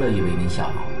非常乐意为您效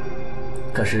劳。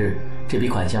可是这笔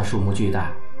款项数目巨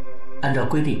大，按照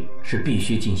规定是必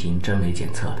须进行真伪检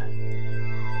测的。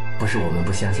不是我们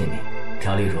不相信您，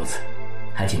条例如此，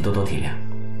还请多多体谅。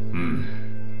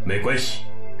没关系，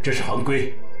这是行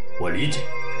规，我理解，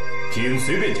请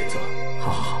随便检测。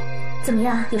好好好。怎么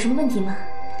样？有什么问题吗？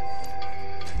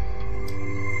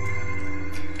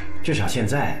至少现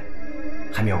在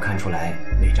还没有看出来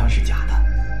哪张是假的。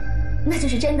那就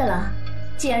是真的了。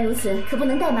既然如此，可不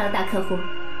能怠慢了大客户。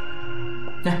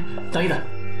来，张一的，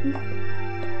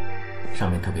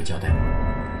上面特别交代，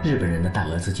日本人的大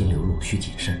额资金流入需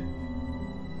谨慎。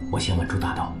我先问朱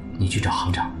大道，你去找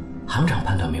行长，行长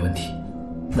判断没问题，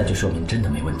那就说明真的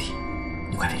没问题。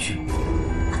你快点去。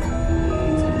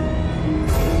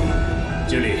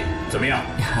经理，么样？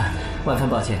万分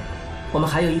抱歉，我们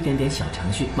还有一点点小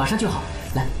程序，马上就好。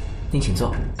来，您请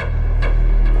坐。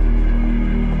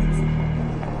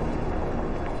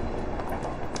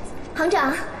行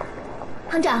长，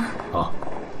行长。哦，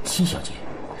戚小姐，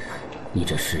你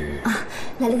这是？啊，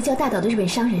来了个叫大岛的日本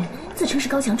商人，自称是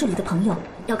高强助理的朋友，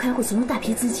要开户存入大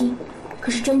批资金，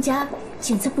可是专家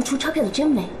检测不出钞票的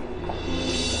真伪。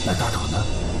那大岛呢？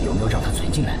有没有让他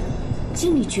存进来？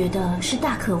经理觉得是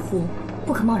大客户，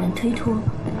不可贸然推脱。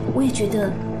我也觉得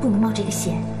不能冒这个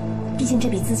险，毕竟这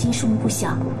笔资金数目不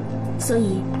小，所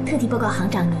以特地报告行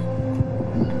长你。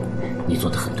你做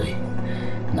得很对。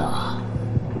那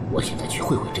我现在去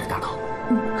会会这个大岛。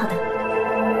好的。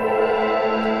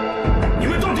你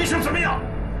们到底想怎么样？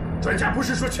专家不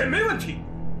是说钱没问题，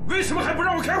为什么还不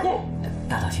让我开户？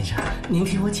大岛先生，您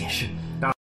听我解释。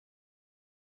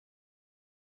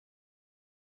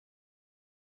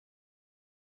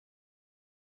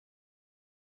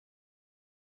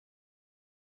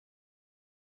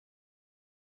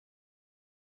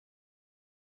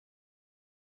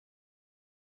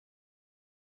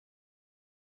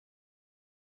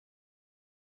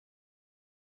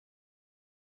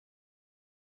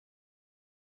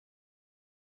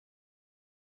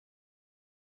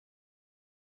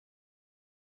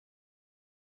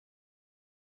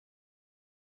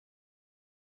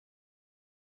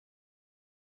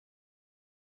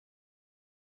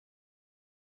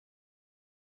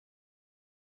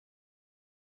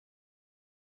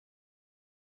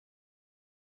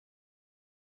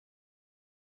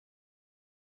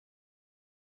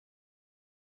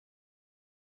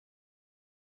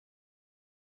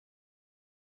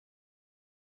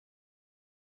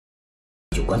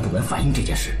有关部门反映这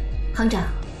件事。行长，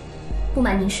不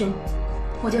瞒您说，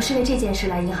我就是为这件事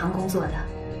来银行工作的。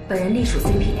本人隶属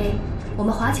CPA， 我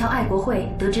们华侨爱国会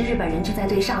得知日本人正在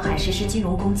对上海实施金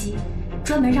融攻击，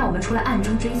专门让我们出来暗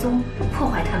中追踪，破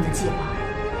坏他们的计划。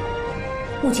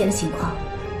目前的情况，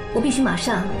我必须马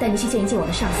上带您去见一见我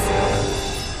的上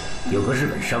司。有个日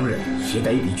本商人携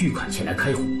带一笔巨款前来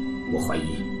开户，我怀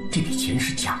疑这笔钱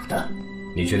是假的。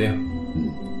你确定？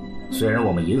虽然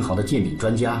我们银行的鉴定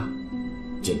专家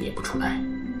鉴别不出来，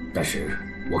但是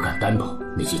我敢担保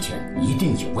那些钱一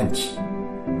定有问题。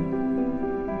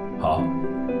好，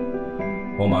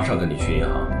我马上跟你去银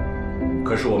行。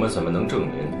可是我们怎么能证明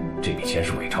这笔钱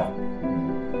是伪钞？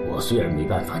我虽然没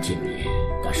办法鉴别，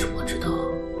但是我知道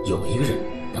有一个人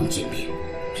能鉴别。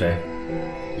谁？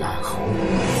懒猴。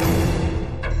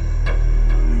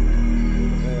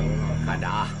班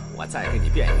长，我再给你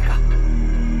变一个。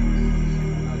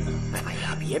哎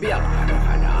呀，别变了，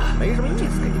班长，没什么意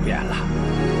思，给你变了。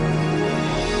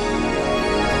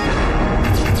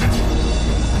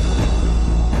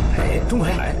哎，钟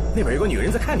馗，来，那边有个女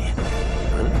人在看你。20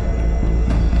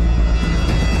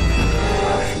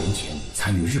年前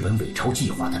参与日本伪钞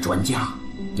计划的专家，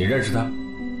你认识他？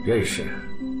认识，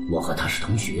我和他是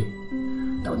同学。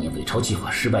当年伪钞计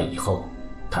划失败以后，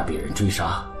他被人追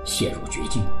杀，陷入绝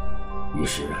境，于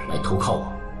是来投靠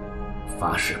我，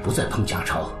发誓不再碰假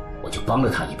钞。我就帮了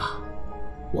他一把，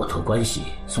我托关系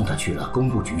送他去了工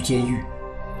部局监狱。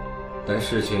但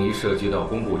事情一涉及到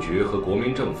工部局和国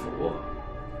民政府，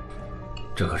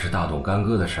这可是大动干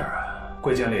戈的事儿啊！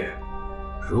贵经理，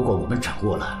如果我们掌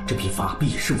握了这批法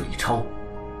币是伪钞，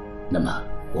那么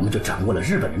我们就掌握了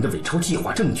日本人的伪钞计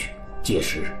划证据。届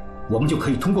时，我们就可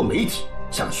以通过媒体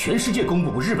向全世界公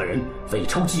布日本人伪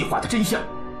钞计划的真相。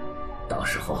到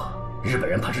时候，日本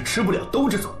人怕是吃不了兜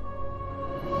着走。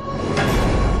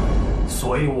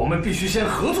所以我们必须先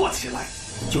合作起来，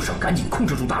就是要赶紧控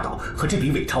制住大岛和这笔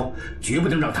伪钞，绝不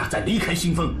能让他再离开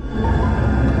新丰。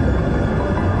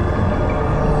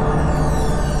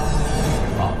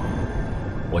好，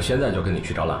我现在就跟你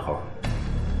去找懒猴。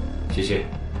西西，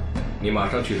你马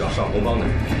上去找上红帮的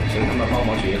人，请他们帮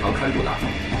忙去银行看住大岛。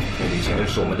那笔钱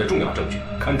是我们的重要证据，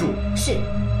看住。是。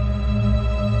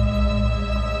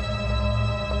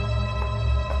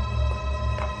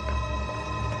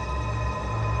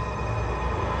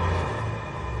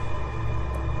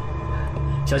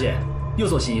小姐，又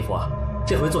做新衣服啊？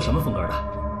这回做什么风格的？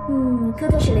哥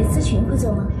德式蕾丝裙会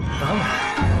做吗？当然，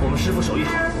我们师傅手艺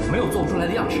好，没有做不出来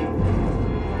的样式。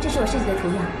这是我设计的图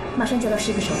样，马上交到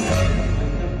师傅手里。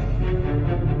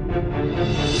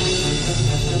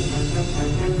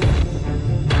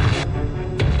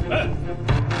哎，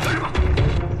干什么？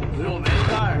又没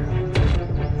干什么。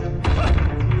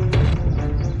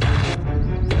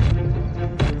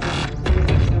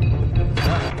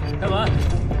开门。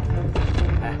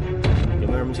哎，有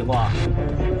没有什么情况？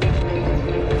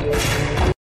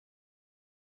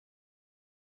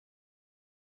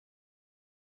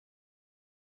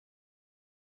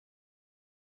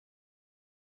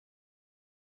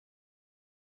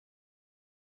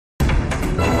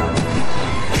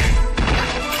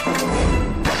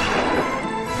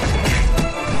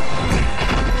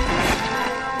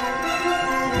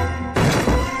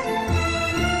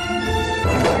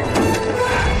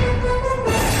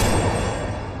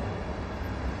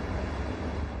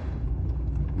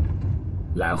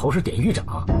猴是典狱长。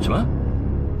什么？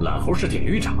懒猴是典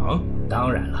狱长？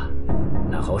当然了，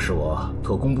懒猴是我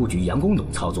托工部局杨工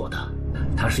董操作的，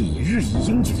他是以日裔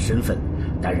英籍的身份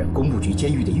担任工部局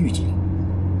监狱的狱警，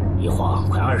一晃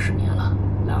快20年了。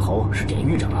懒猴是典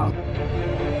狱长。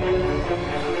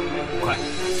快，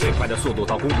最快的速度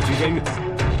到工部局监狱，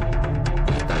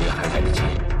大约还来得及。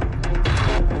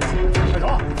快走！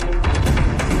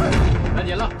赶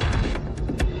紧了。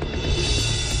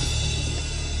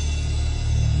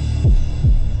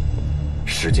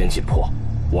时间紧迫，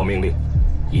我命令，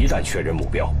一旦确认目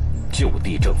标，就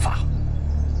地正法。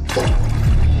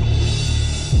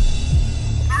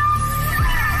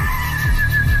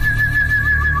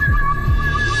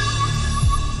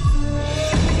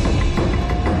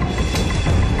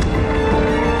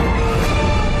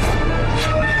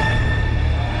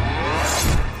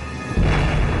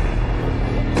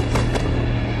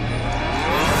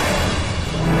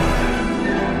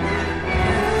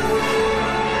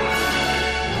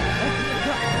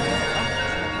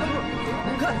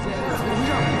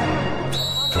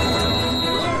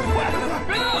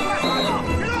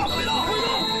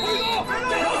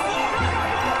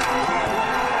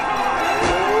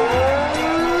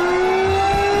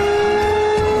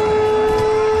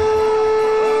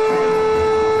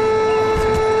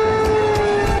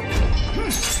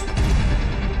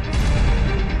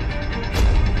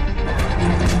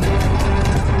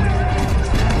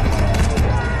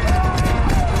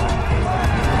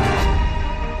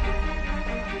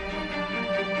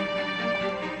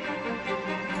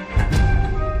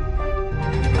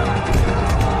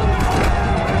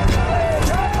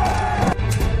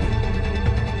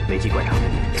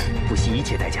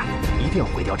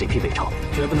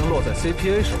绝不能落在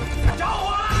CPA 手里。找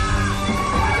我啦！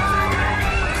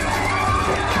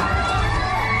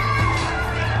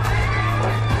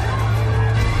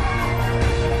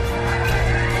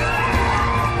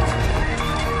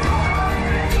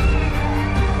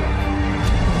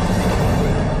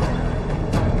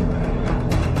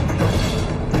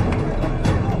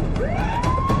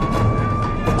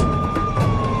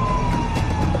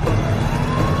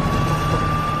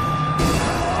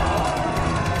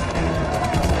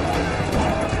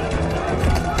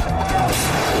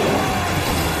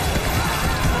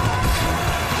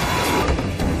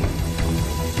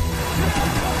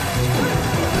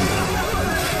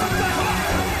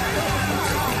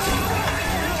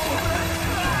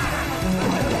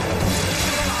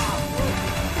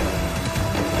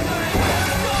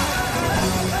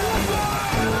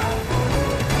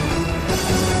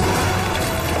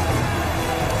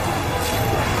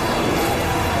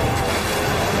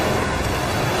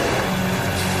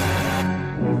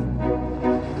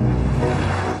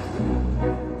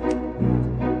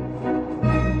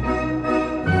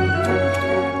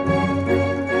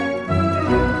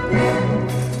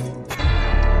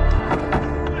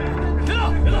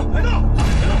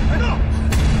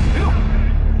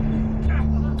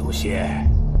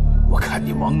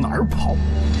往哪儿跑？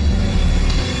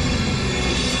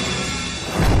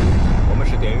我们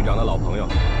是典狱长的老朋友，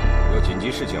有紧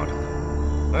急事情要找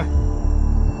他。哎，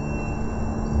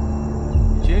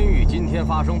监狱今天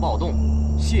发生暴动，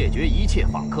谢绝一切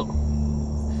访客。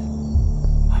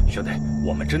兄弟，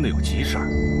我们真的有急事儿。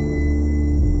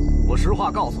我实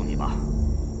话告诉你吧，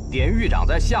典狱长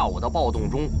在下午的暴动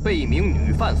中被一名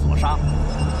女犯所杀，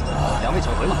两位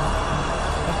请回吧。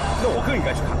那我更应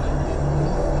该去看看。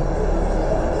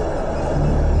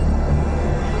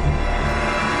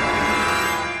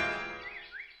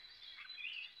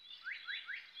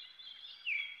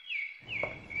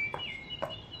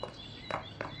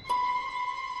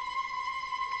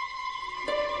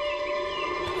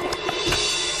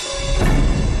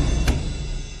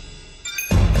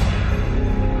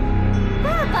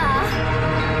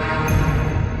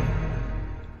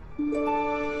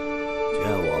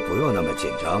 紧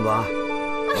张吧？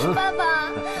爸爸，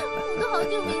我都好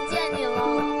久没见你了。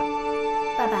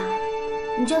爸爸，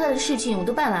你交代的事情我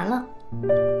都办完了。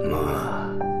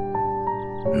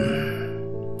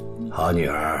好女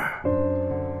儿，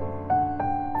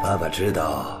爸爸知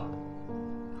道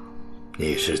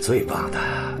你是最棒的。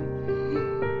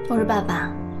但是爸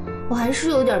爸，我还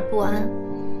是有点不安。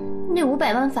那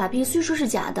500万法币虽说是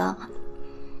假的，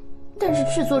但是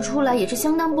制作出来也是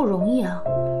相当不容易啊。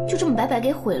 就这么白白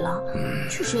给毁了，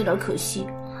确实有点可惜。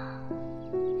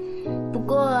不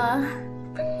过，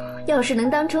要是能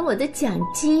当成我的奖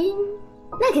金，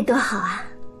那该多好啊！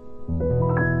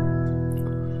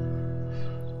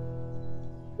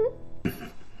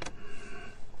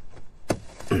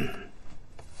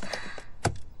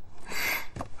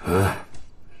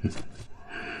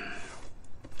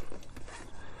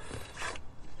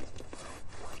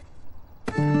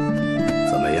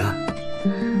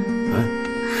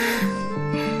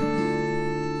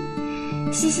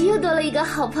西西又多了一个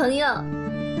好朋友。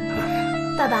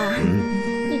爸爸，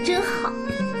你真好。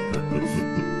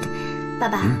爸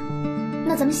爸，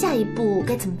那咱们下一步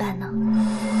该怎么办呢？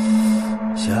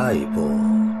下一步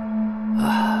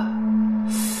啊，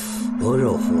不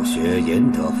入虎穴，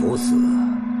焉得虎子。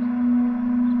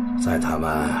在他们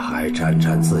还沾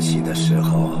沾自喜的时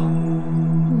候，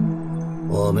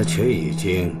我们却已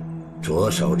经着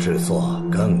手制作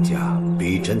更加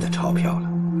逼真的钞票了。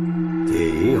第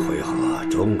一回合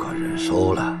中国人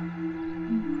输了，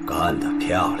干得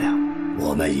漂亮，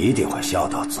我们一定会笑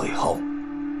到最后。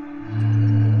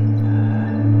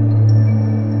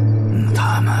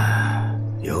他们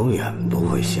永远不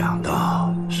会想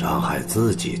到，伤害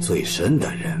自己最深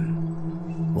的人，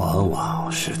往往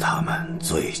是他们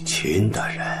最亲的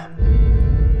人。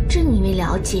正因为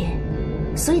了解，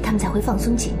所以他们才会放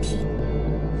松警惕。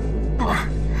爸爸，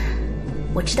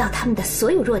我知道他们的所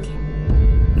有弱点。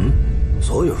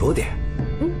所有弱点？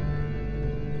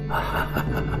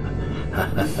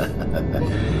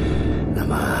那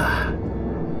么，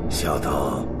笑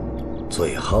到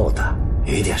最后的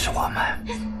一定是我们。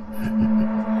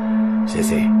谢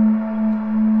谢。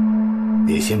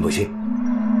你信不信？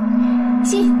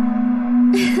信。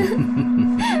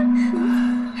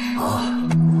好。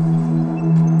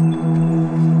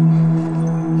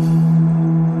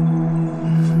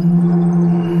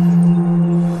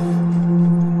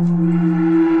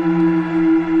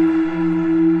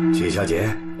曲小姐，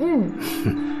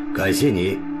感谢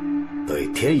你对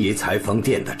天一裁缝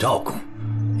店的照顾，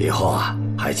以后啊，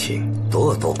还请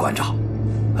多多关照。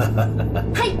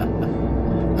嘿，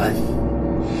哎。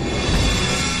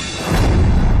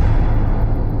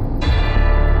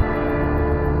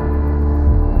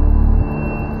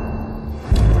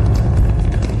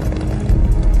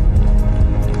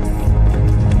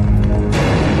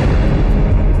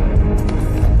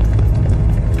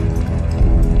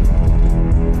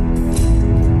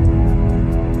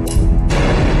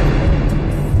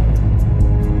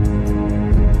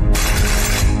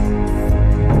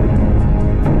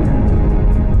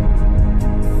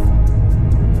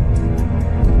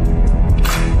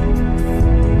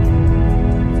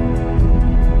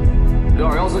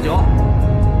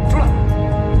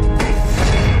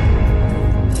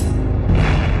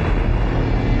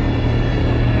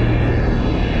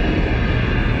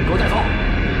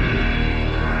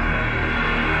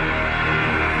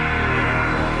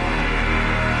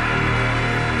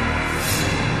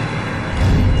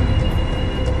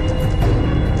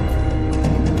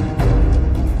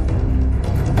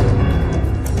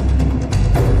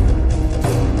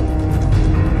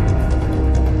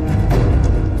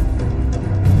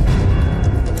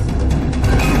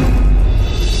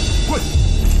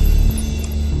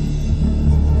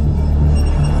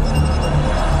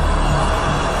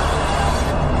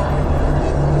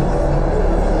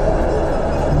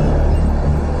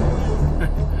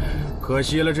可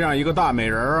惜了这样一个大美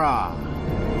人啊！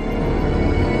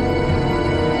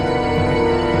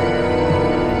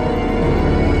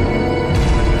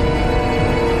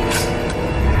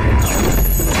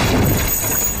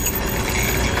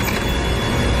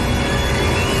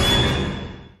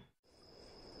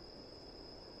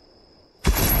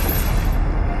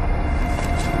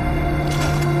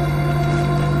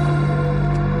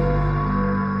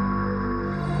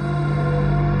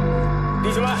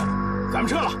弟兄们，咱们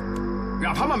撤了。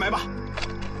让他们买吧。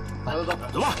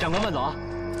走吧，长官慢走啊！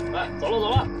哎，走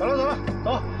了，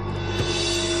走。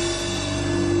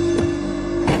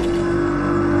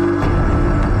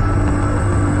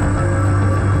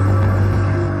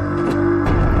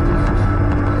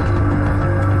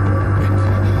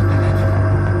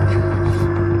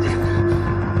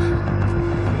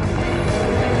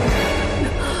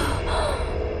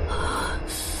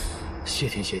谢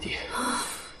天谢地，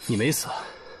你没死。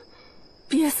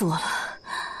憋死我了！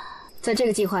在这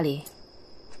个计划里，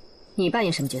你扮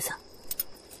演什么角色？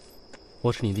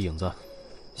我是你的影子，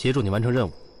协助你完成任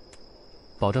务，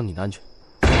保证你的安全。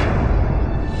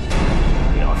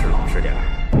你要是老实点，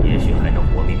也许还能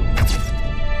活命。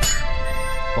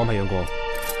王牌员工，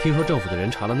听说政府的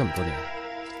人查了那么多年，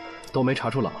都没查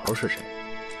出懒猴是谁。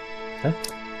哎，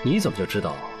你怎么就知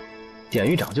道典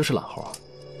狱长就是懒猴？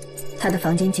他的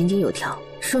房间井井有条，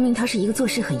说明他是一个做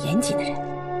事很严谨的人。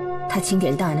他清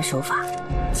点档案的手法，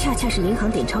恰恰是银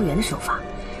行点钞员的手法。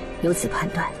由此判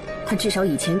断，他至少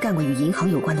以前干过与银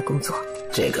行有关的工作。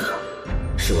这个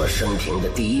是我生平的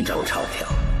第一张钞票，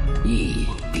意义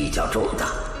比较重大。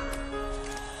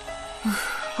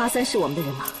阿三是我们的人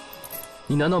吗？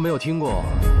你难道没有听过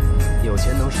“有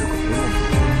钱能使鬼推磨”？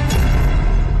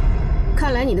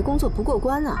看来你的工作不过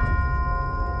关啊！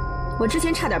我之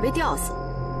前差点被吊死，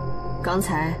刚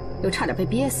才又差点被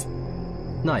憋死。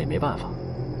那也没办法，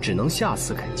只能下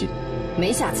次改进。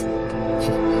没下次。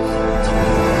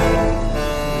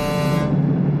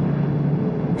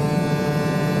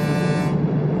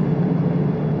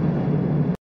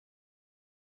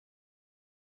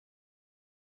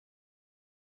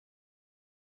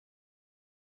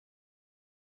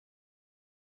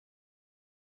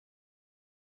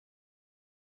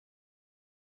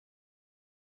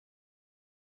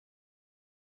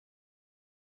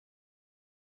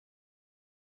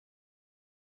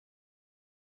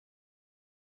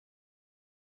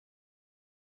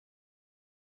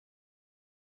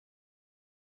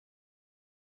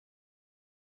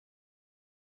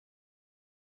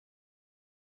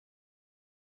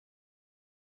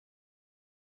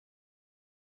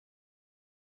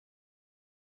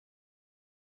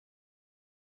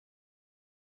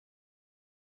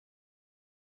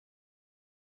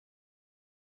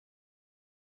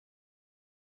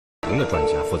的专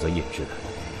家负责印制的，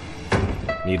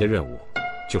你的任务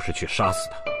就是去杀死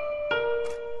他，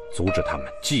阻止他们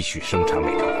继续生产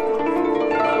美钞。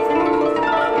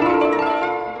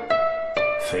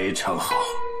非常好。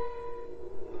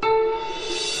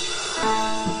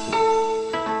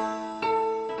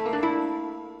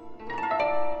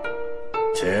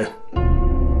请。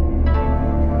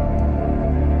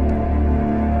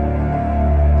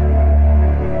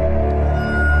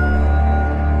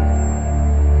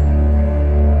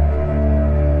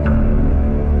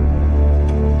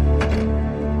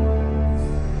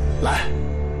来，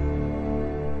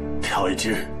跳一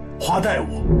支花带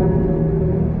舞。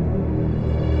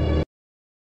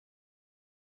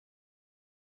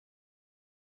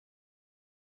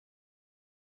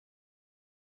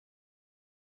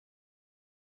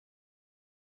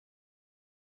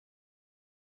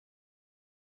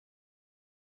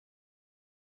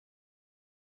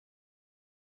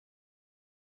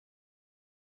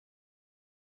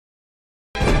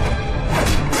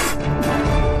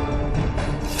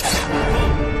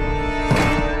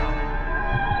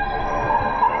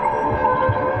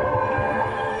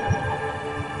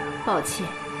抱歉，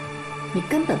你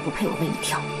根本不配我为你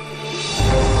跳。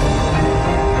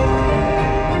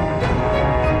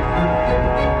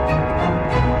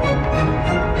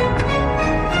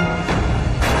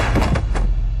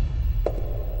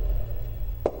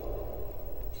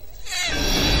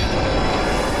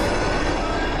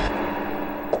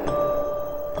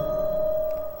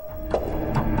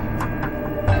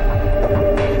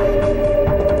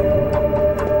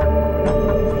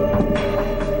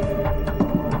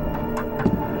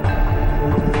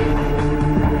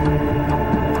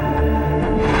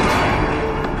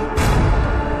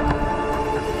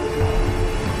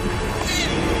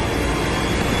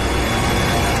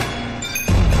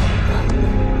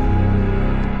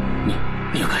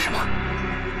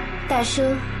大叔，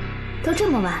都这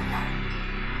么晚了，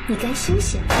你该休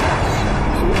息了。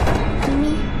咪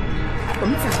咪，我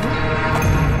们走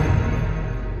了。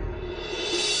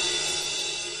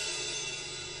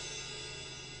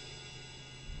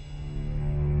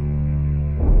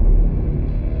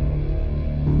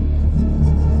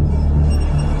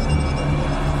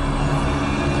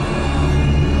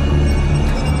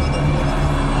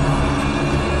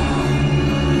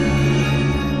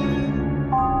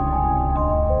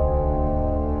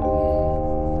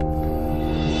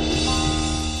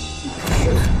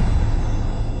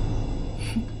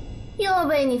又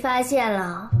被你发现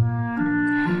了。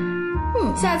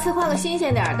下次换个新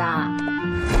鲜点的。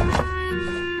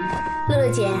乐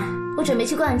乐姐，我准备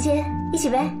去逛街，一起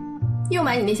呗。又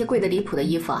买你那些贵的离谱的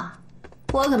衣服啊？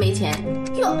我可没钱。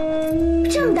哟，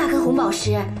这么大颗红宝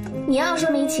石，你要说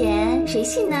没钱，谁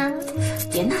信呢？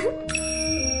别闹。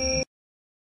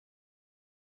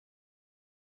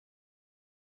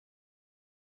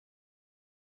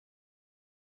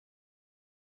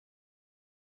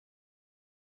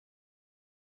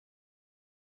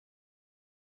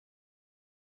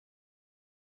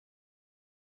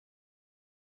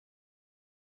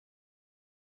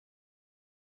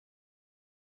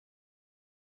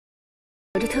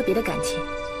有着特别的感情。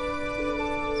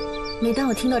每当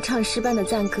我听到唱诗般的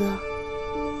赞歌，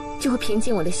就会平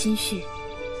静我的心绪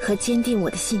和坚定我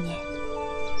的信念。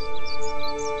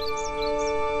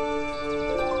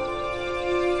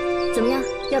怎么样，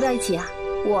要不要一起啊？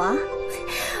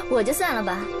我就算了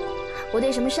吧，我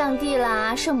对什么上帝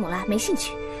啦、圣母啦没兴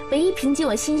趣。唯一平静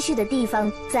我心绪的地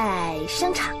方在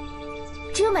商场，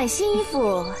只有买新衣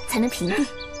服才能平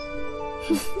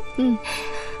定。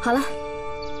好了。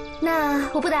那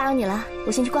我不打扰你了，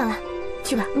我先去逛了，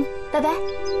去吧。拜拜。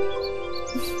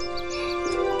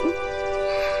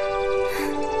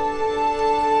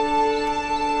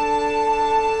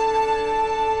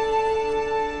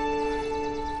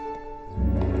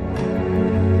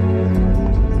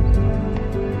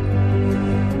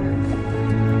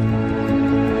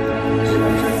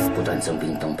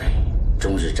东北，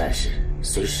中日战事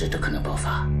随时都可能爆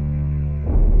发。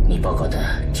你报告的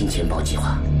金钱豹计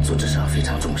划，组织上非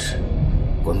常重视，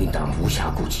国民党无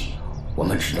暇顾及，我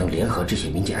们只能联合这些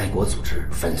民间爱国组织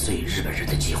粉碎日本人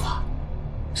的计划。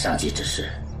上级指示，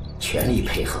全力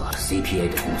配合 CPA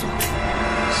的工作。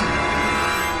是。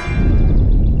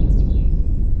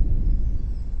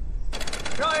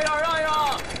让一让，让一让，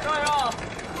让一让。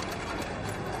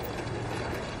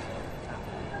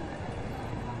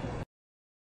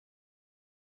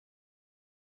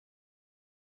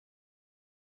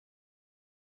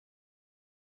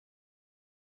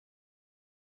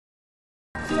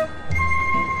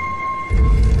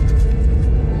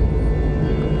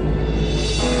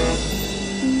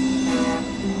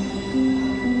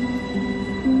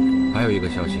还有一个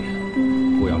消息，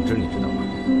顾养之你知道吗？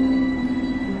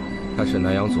他是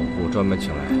南洋总部专门请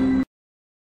来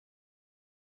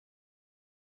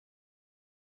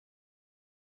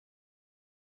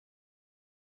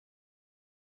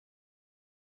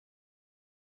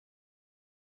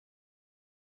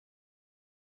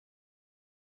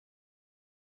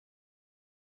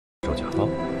收假包。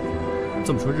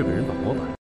这么说，日本人把模板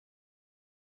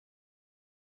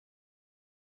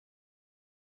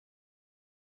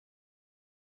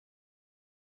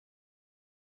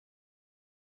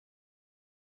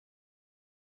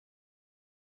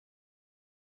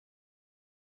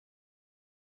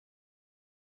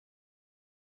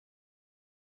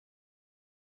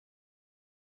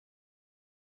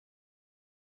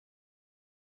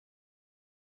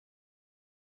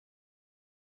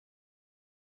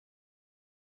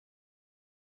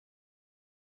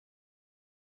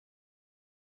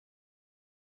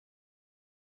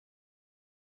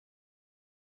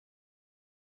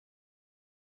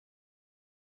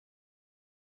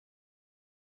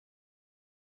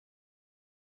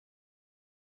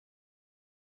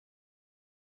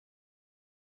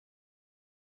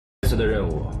这次的任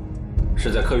务是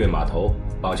在客运码头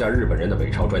绑架日本人的伪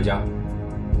钞专家。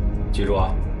记住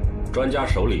啊，专家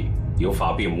手里有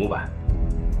法币模板。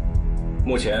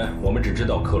目前我们只知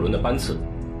道客轮的班次，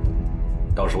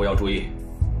到时候要注意。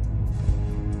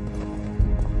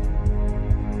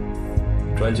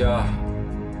专家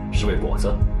是位跛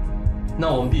子，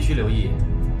那我们必须留意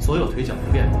所有腿脚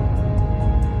不便的。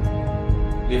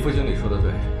李副经理说的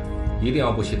对，一定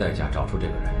要不惜代价找出这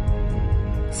个人。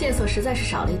线索实在是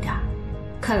少了一点，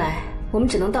看来我们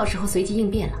只能到时候随机应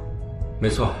变了。没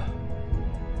错，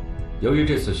由于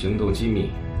这次行动机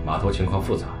密，码头情况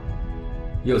复杂，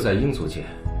又在英租界，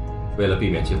为了避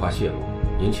免计划泄露，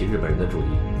引起日本人的注意，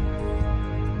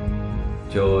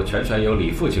就全权由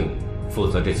李副经理负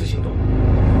责这次行动。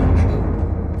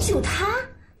就他？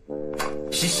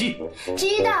西西，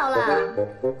知道了，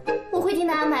我会听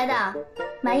他安排的，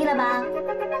满意了吧？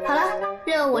好了，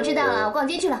任务我知道了，我逛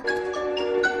街去了。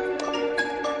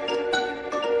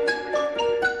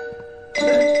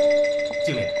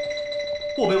经理，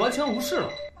我被完全无视了。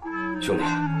兄弟，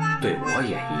对我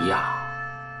也一样，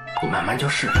你慢慢就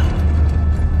试着。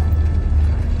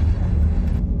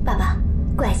爸爸，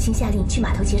顾爱卿下令去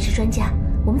码头劫持专家，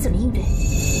我们怎么应对？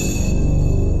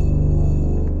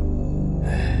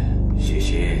西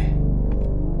西，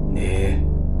你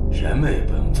什么也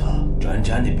不用做，专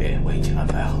家那边我已经安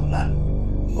排好了。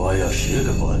我有10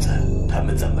个脖子，他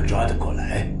们怎么抓得过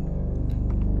来？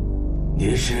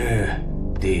你是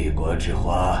帝国之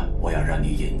花，我要让你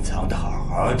隐藏的好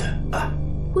好的啊！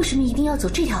为什么一定要走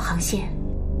这条航线？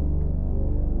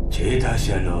其他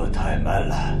线路太慢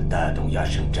了，大东亚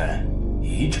圣战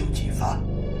一触即发。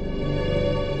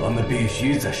我们必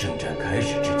须在圣战开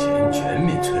始之前全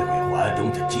面摧毁华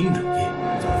东的金融业。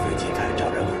坐飞机太招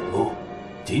人耳目，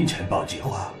金钱豹计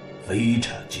划非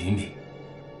常机密，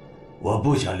我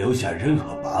不想留下任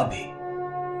何把柄，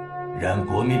让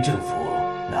国民政府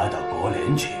拿到国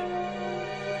联去，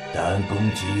当攻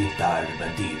击大日本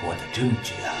帝国的证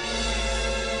据啊！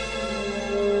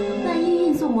万一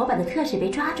运送模板的特使被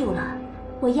抓住了，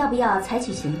我要不要采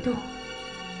取行动？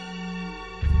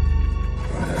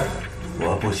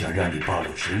我不想让你暴露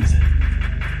身份，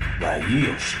万一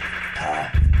有事，他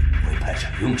会派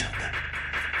上用场的。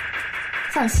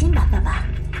放心吧，爸爸，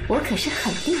我可是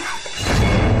很厉害的。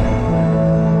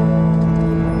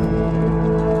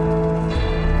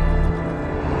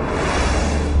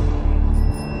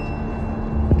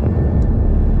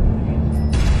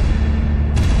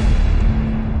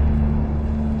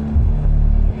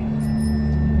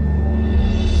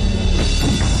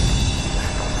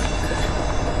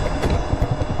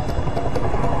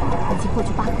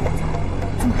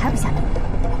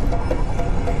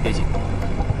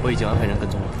已经安排人跟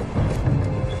踪了。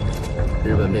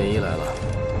日本便衣来了，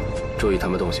注意他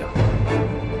们动向。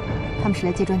他们是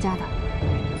来接专家的。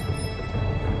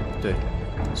对，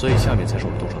所以下面才是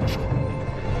我们动手的时候。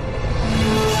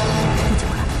一起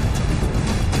过来。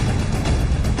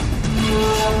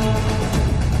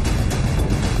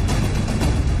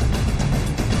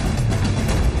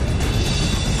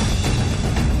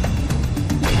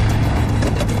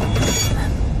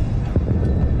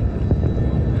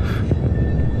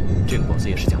这个果子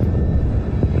也是假的。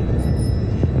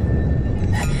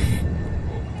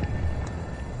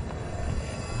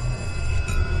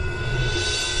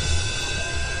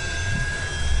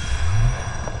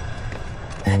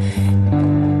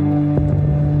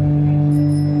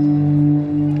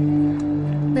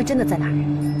那真的在哪儿？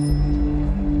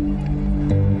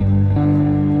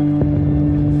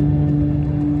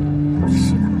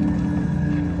是的。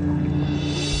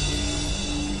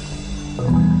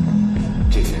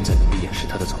这个人在努力掩饰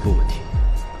他的走路问题。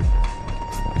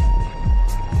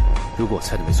如果我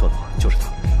猜的没错的话，就是他。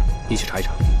一起查一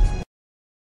查。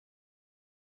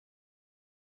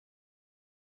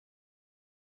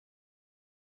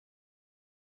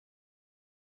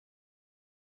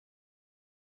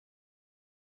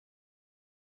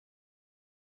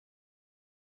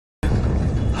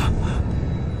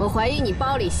我怀疑你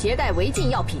包里携带违禁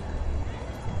药品，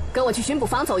跟我去巡捕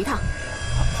房走一趟。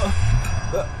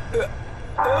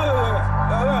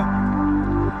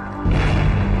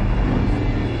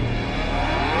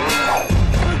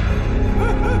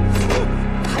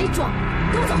还装？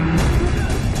跟我走！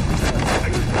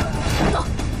走！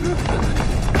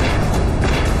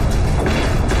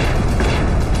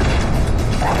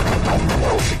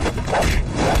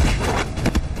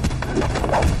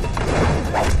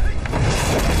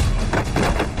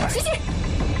西西，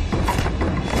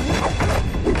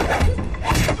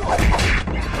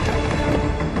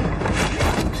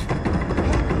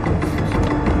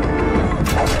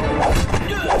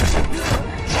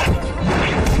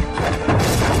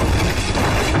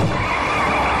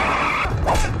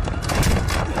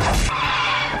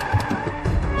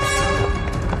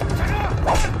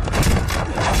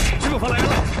巡捕房来人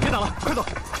了，别打了，快走！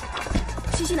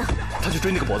西西呢？他去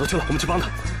追那个跛子去了，我们去帮他。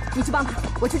你去帮他，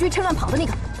我去追趁乱跑的那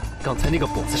个。刚才那个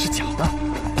跛子是假的，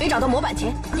没找到模板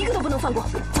钱，一个都不能放过。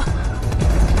走。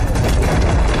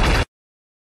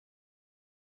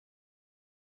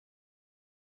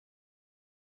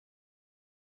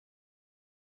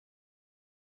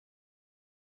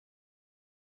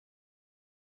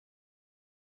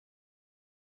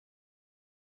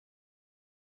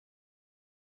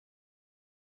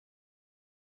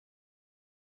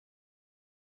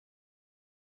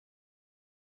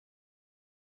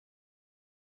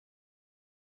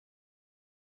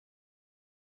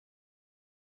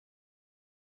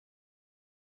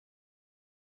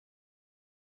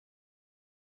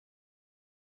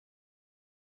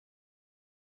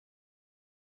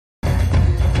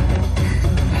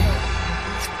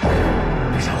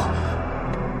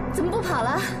怎么不跑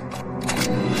了？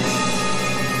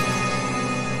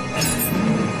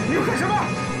你要干什么？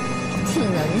挺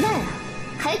能耐啊，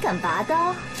还敢拔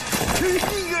刀？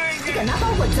你敢拿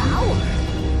包裹砸我？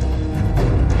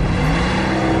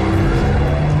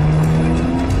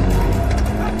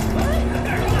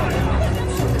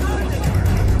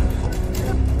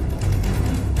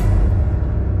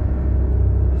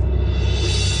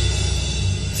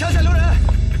枪下留人！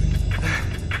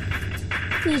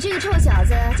你这个臭小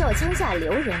子叫我枪下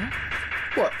留人，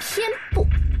我偏不。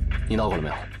你闹够了没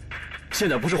有？现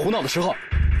在不是胡闹的时候，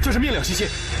这是命令，西西。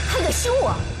还敢凶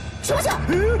我？求求！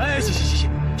哎，西西，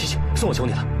算我求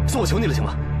你了，算我求你了，行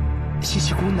吗？西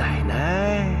西姑奶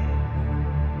奶。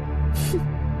哼！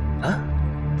啊！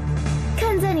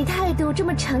看在你态度这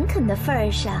么诚恳的份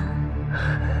儿上，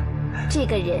这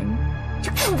个人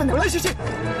就更不能。来，西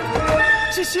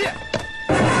西。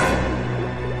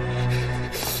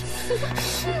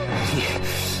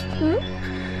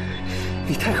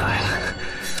你太可爱了。